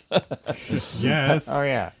albums. Yes. Oh,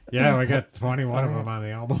 yeah. Yeah, we got 21 of them on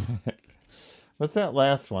the album. What's that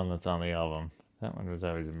last one that's on the album? That one was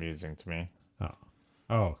always amusing to me.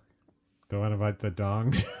 Oh, the one about the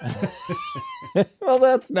dong? Well,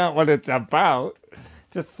 that's not what it's about.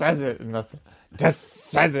 Just says it. Just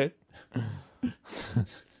says it.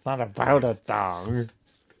 It's not about a dog.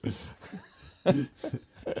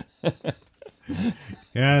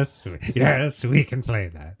 Yes, we can play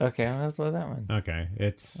that. Okay, I'm gonna play that one. Okay,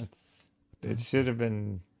 it should have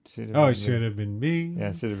been. It should have been me. Yeah,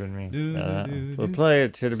 it should have been me. Do. We'll play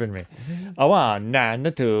It Should Have Been Me. A 1 and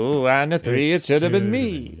a 2 and a 3. It should have been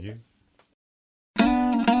me.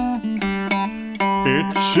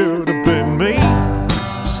 It should have been me,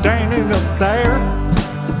 standing up there,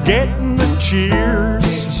 getting the cheers.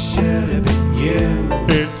 It should have been you.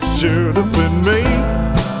 It should have been me,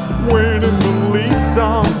 winning the lease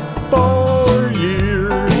on 4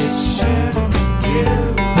 years. It should have been you.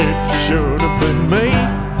 It should have been me,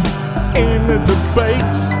 in the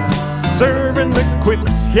debates, serving the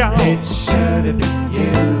quips, y'all. It should have been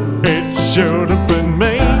you. It should have been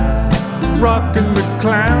me, rocking the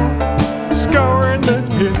clown, scoring the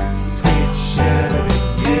hits. It should have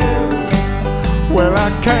been you. Well, I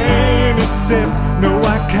can't accept, no,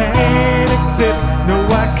 I can't accept, no,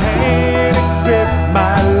 I can't accept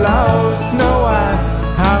my loss. No,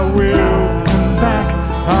 I will come back.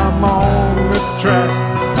 I'm on the track.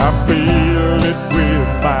 I feel it with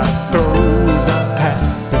my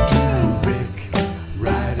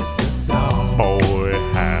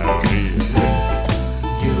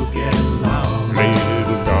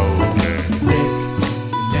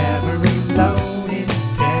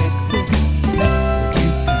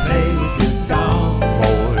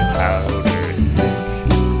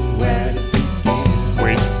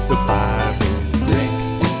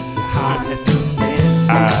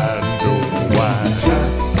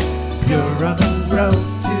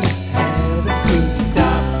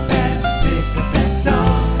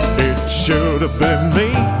should have been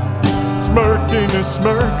me, smirking a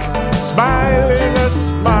smirk, smiling a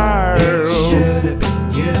smile. It should have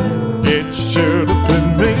been you. It should have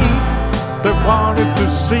been me that wanted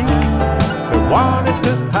to seek, that wanted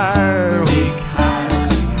to hide. Seek high,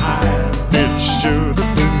 seek high. It should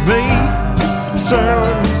have been me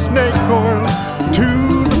selling snake oil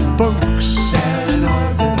to the folks. Selling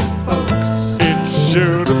oil to the folks. It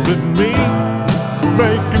should have been me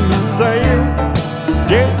making the sale,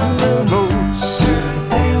 getting the votes. Selling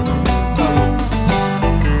sales and votes.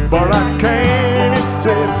 But I can't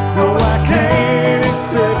accept, no I can't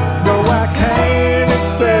accept, no I can't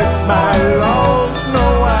accept my loss, no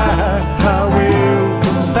I will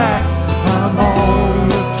come back, I'm on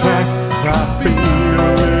the track, I feel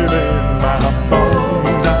it in my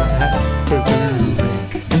bones, I have to do.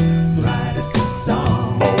 Rick, write us a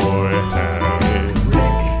song. Boy, howdy,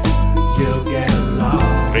 Rick, you'll get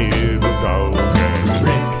along. little dog and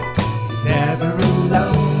Rick, never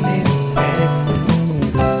alone in Texas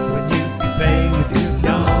when you can play with your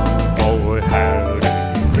dog. boy, howdy,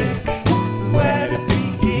 Rick, where to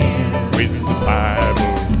begin? with the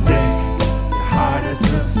Bible, Rick, your heart has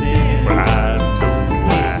no sin. I know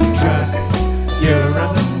why. Truck, you're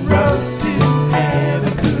on the road to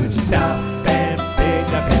heaven. Could you stop and pick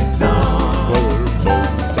up that song?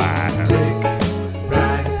 Rick,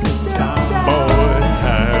 write us a song. Boy,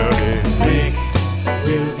 howdy, Rick,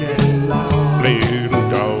 you'll get along. little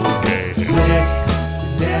dog and Rick,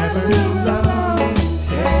 never alone in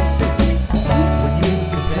Texas when you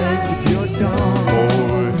can play with your dog.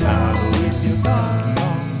 boy, howdy. With your dog.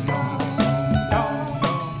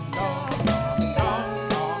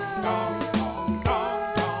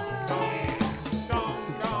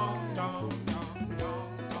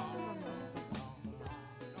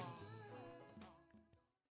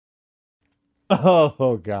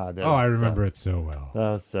 Oh God! that Oh, I was remember it so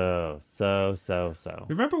well. so.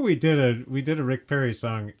 Remember we did a Rick Perry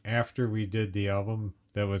song after we did the album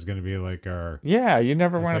that was going to be like our Yeah, you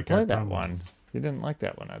never It's want like to play our that promo. one. You didn't like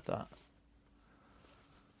that one, I thought.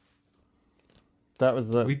 That was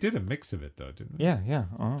the. We did a mix of it though, didn't we? Yeah, yeah.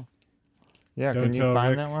 Yeah, Don't can you tell find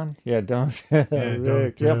Rick. that one? Yeah, don't. Rick.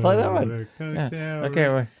 don't Yeah, play that tell one. Rick, don't Yeah. tell Okay,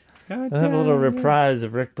 Rick. we'll Don't have a little tell Rick. reprise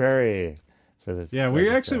of Rick Perry for this. Yeah, we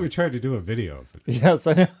episode. tried to do a video of it. Yes,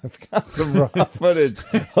 I know. I've got some raw footage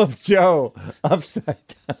of Joe upside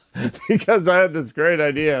down because I had this great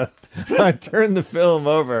idea. I turned the film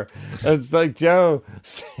over. And it's like Joe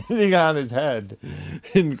standing on his head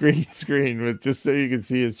in green screen with just so you can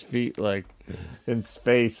see his feet like in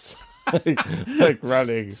space, like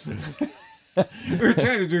running. We were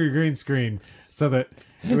trying to do a green screen so that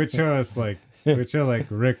it would show us like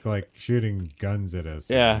Rick like shooting guns at us.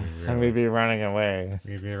 Yeah, and we'd be running away.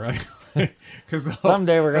 We'd be running because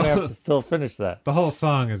Someday we're gonna have to still finish that. The whole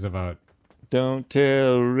song is about Don't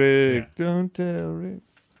tell Rick. Don't tell Rick.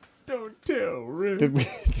 don't tell Rick. Did we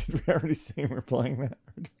already say we're playing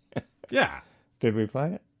that? Yeah. Did we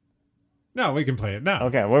play it? No, we can play it now.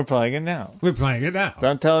 Okay, we're playing it now. We're playing it now.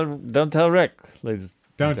 Don't tell Rick, ladies.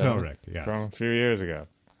 Don't and tell gentlemen, Rick, yes. From a few years ago.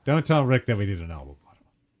 Don't tell Rick that we did an album.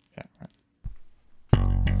 Yeah. Right.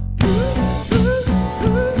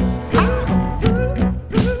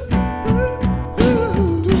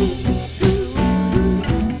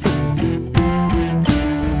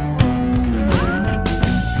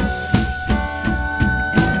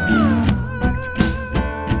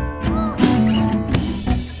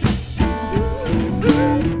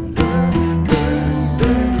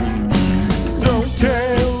 Don't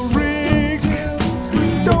tell Rick.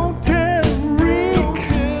 Don't tell Rick.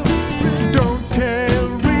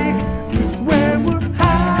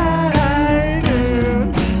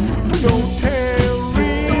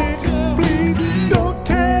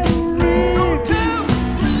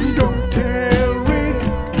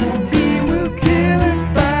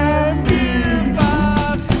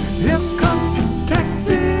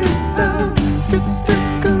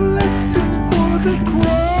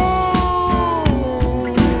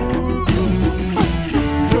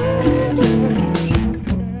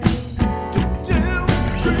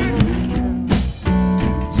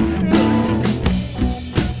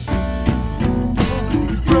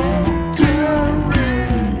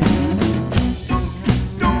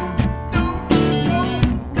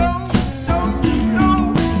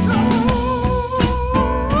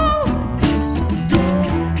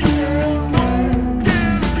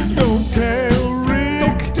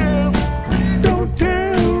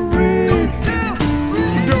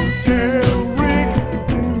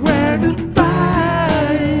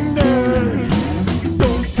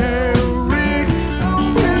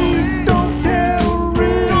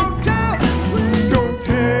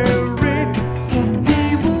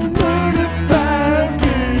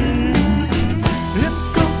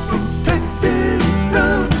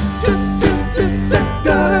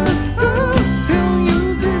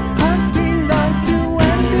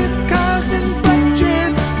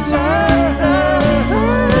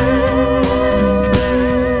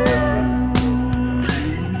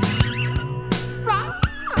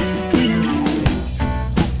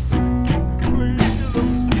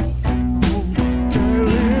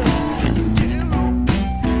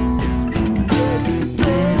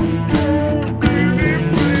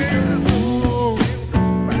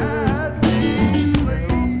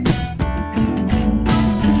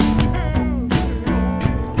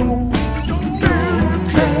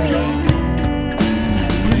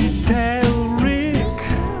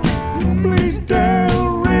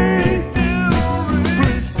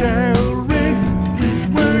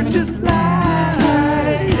 just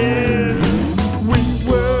lying. We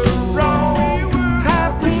were wrong,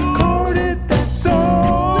 have recorded that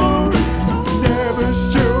song. Never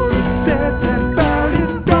should have said that about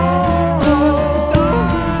his dog.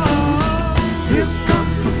 You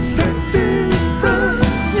come from Texas, so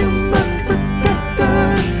you must protect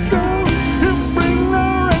us. So you bring the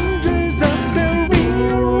Rangers up to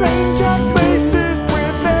rearrange our faces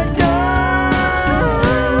with their guns.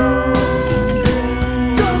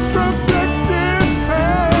 Come from Texas, so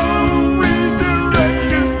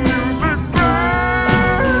redirect us to the ground.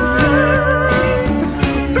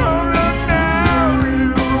 Don't run now,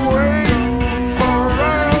 he's waiting for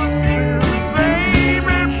us. He's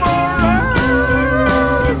aiming for us.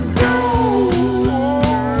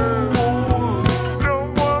 No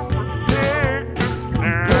one protect us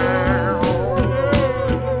now.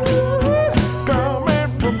 Coming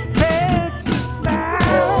from Texas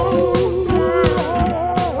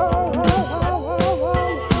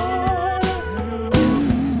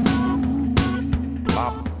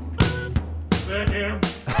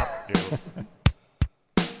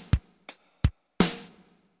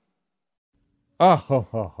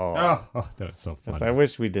Oh, that was so Yes, funny. I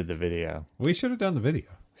wish we did the video. We should have done the video.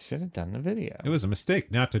 Should have done the video. It was a mistake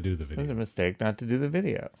not to do the It video. was a mistake not to do the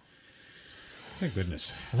video. Thank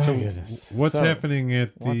goodness. Thank So, goodness. what's So, happening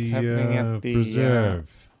at what's the, happening at the,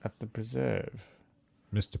 preserve, At the preserve,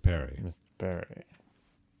 Mr. Perry? Mr. Perry.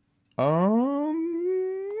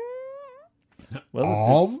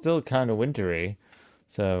 Well, it's still kind of wintry,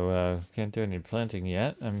 so can't do any planting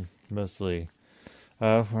yet. I'm mostly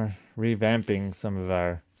we're revamping some of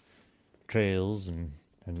our trails and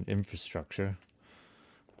infrastructure.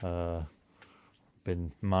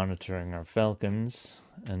 Been monitoring our falcons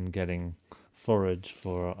and getting forage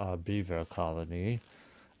for our beaver colony.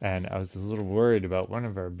 And I was a little worried about one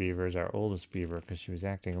of our beavers, our oldest beaver, because she was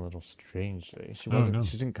acting a little strangely. She wasn't. no.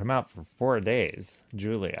 She didn't come out for 4 days.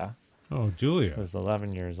 Julia. Oh, Julia. Was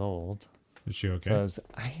 11 years old. Is she okay? So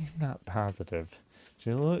I'm not positive.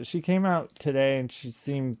 She came out today and she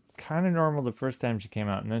seemed kind of normal the first time she came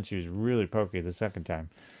out, and then she was really pokey the second time.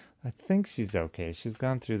 I think she's okay. She's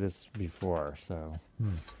gone through this before, so.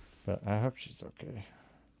 But I hope she's okay.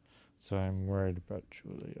 So I'm worried about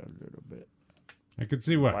Julia a little bit. I could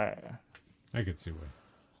see why. Why? I could see why.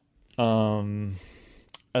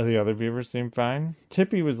 The other beavers seem fine.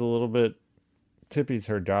 Tippy was a little bit. Tippy's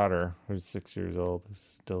her daughter, who's 6 years old,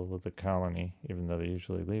 who's still with the colony, even though they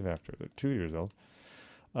usually leave after they're 2 years old.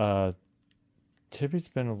 Tippy's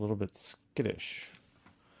been a little bit skittish.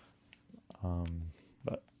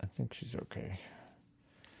 But I think she's okay.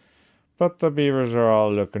 But the beavers are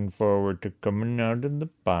all looking forward to coming out in the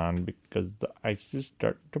pond because the ice is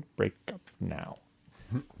starting to break up now.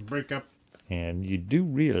 Break up. And you do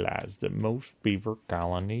realize that most beaver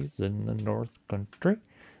colonies in the North Country,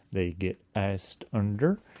 they get iced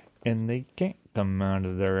under and they can't come out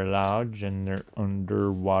of their lodge in their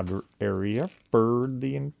underwater area for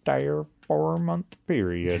the entire 4-month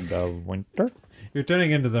period of winter. You're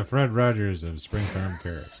turning into the Fred Rogers of Spring Farm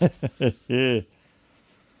Carrots.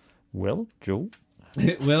 Well, Joe.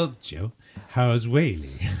 Well, Joe, how's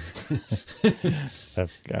Whaley?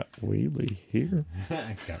 I've got Whaley here.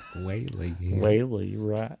 I got Whaley here. Whaley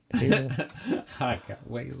right here. I got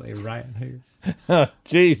Whaley right here. Oh,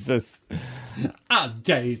 Jesus. Oh,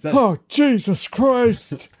 Jesus. Oh, Jesus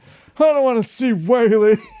Christ. I don't want to see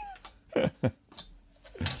Whaley.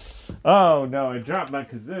 Oh, no, I dropped my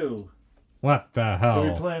kazoo. What the hell?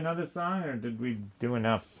 Did we play another song, or did we do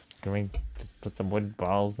enough? Can we just put some wood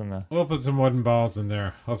balls in the... We'll put some wooden balls in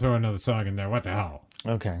there. I'll throw another song in there. What the hell?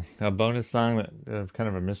 Okay. A bonus song that kind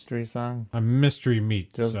of a mystery song? A mystery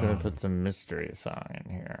meat Joe's song. going to put some mystery song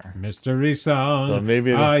in here. Mystery song. So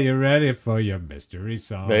maybe Are you ready for your mystery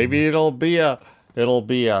song? Maybe it'll be a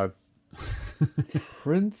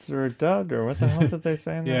prince or a dud, or what the hell did they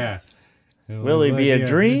say in that? Yeah. Will he be a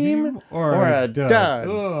dream or a dud?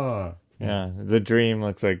 Ugh. Yeah, the dream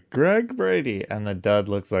looks like Greg Brady, and the dud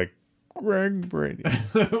looks like Greg Brady.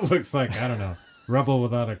 Looks like, I don't know, rebel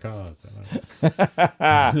without a cause.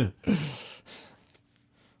 I don't know.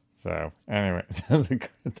 So, anyway,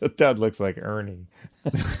 the dud looks like Ernie.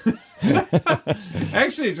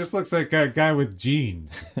 Actually, it just looks like a guy with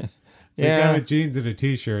jeans. It's a guy with jeans and a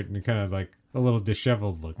t-shirt and kind of like a little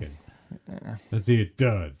disheveled looking. Let's see it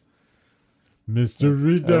dud.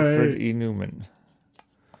 Mystery Day. Alfred E. Newman.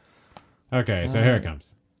 Okay, so here it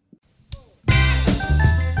comes.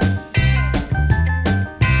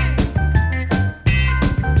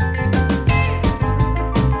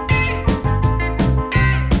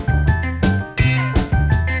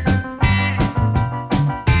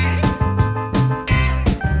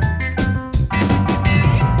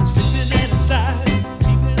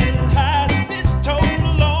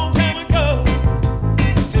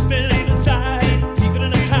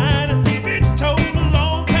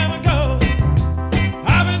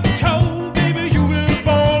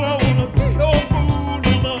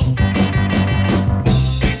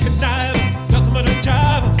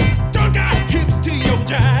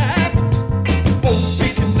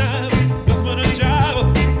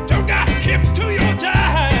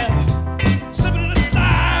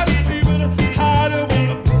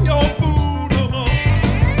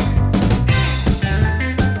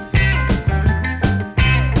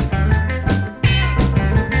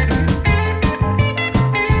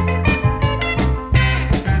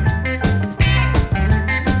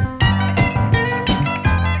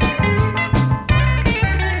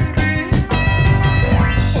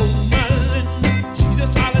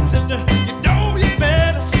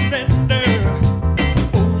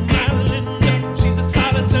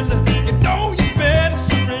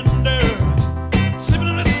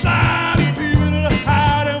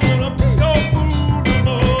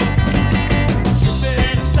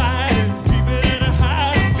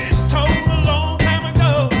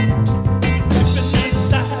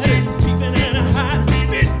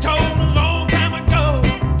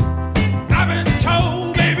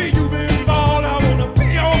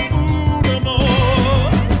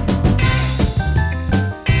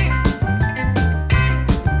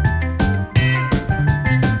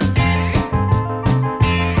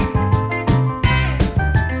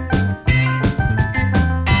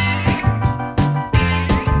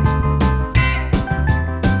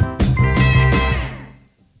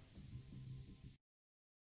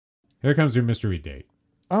 Here comes your mystery date.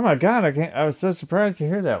 Oh my God, I was so surprised to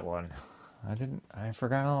hear that one. I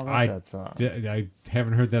forgot all about that song. I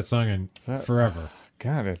haven't heard that song in forever.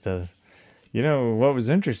 God, it does. You know, what was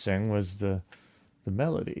interesting was the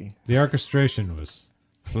melody. The orchestration was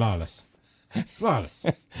flawless. Flawless.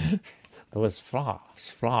 It was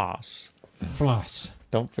floss.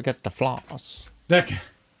 Don't forget the floss.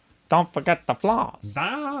 Don't forget the floss.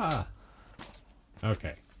 Ah.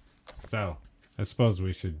 Okay. So, I suppose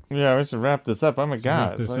we should... Yeah, we should wrap this up. Oh my God.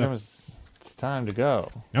 Wrap this up. It's time to go.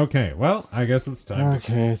 Okay, well, I guess it's time to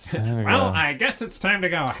go. It's time to Well, go. I guess it's time to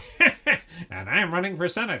go. And I'm running for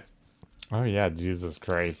Senate. Oh yeah, Jesus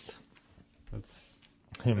Christ. That's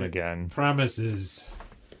him again. Promises.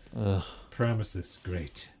 Ugh. Promises.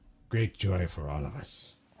 Great. Great joy for all of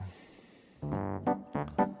us.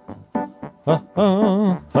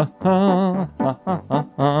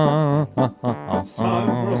 It's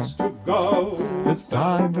time for us to go. It's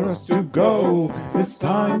time for us to go. It's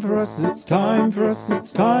time for us. It's time for us.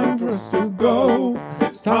 It's time for us to go.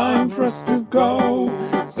 It's time for us to go.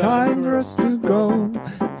 It's time for us to go.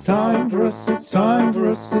 It's time for us. It's time for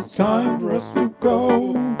us. It's time for us to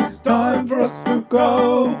go. It's time for us to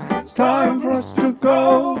go. It's time for us to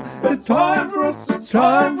go. It's time for us. It's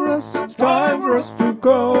time for us. It's time for us to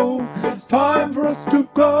go. It's time for us to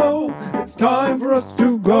go. It's time for us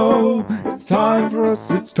to go. It's time for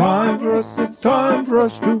us. It's time for us. It's time for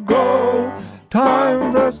us to go.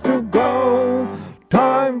 Time for us to go.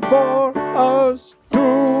 Time for us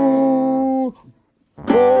to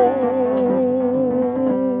go.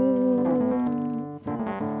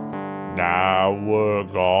 Now we're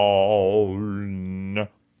gone.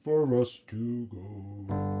 For us to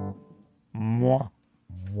go. Mwah.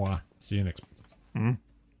 Mwah. See you next month.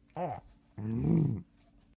 Oh.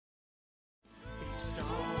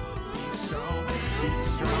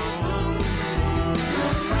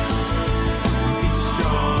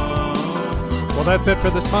 Well, that's it for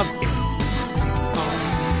this month.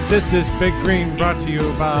 This is Big Green, brought to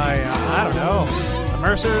you by, I don't know, the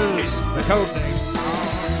Mercers, the Cokes,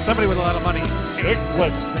 somebody with a lot of money.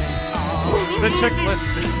 Chicklets. The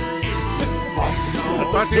Chicklets.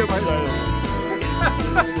 Brought to you by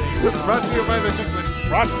the Chicklets.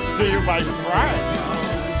 Brought to you by Pride.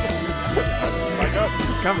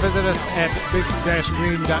 Come visit us at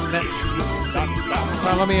big-green.net.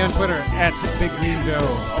 Follow me on Twitter at BigGreenJoe.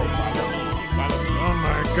 Oh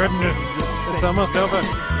my goodness. It's almost over.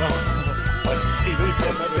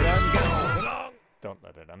 Don't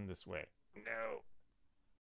let it end this way. No.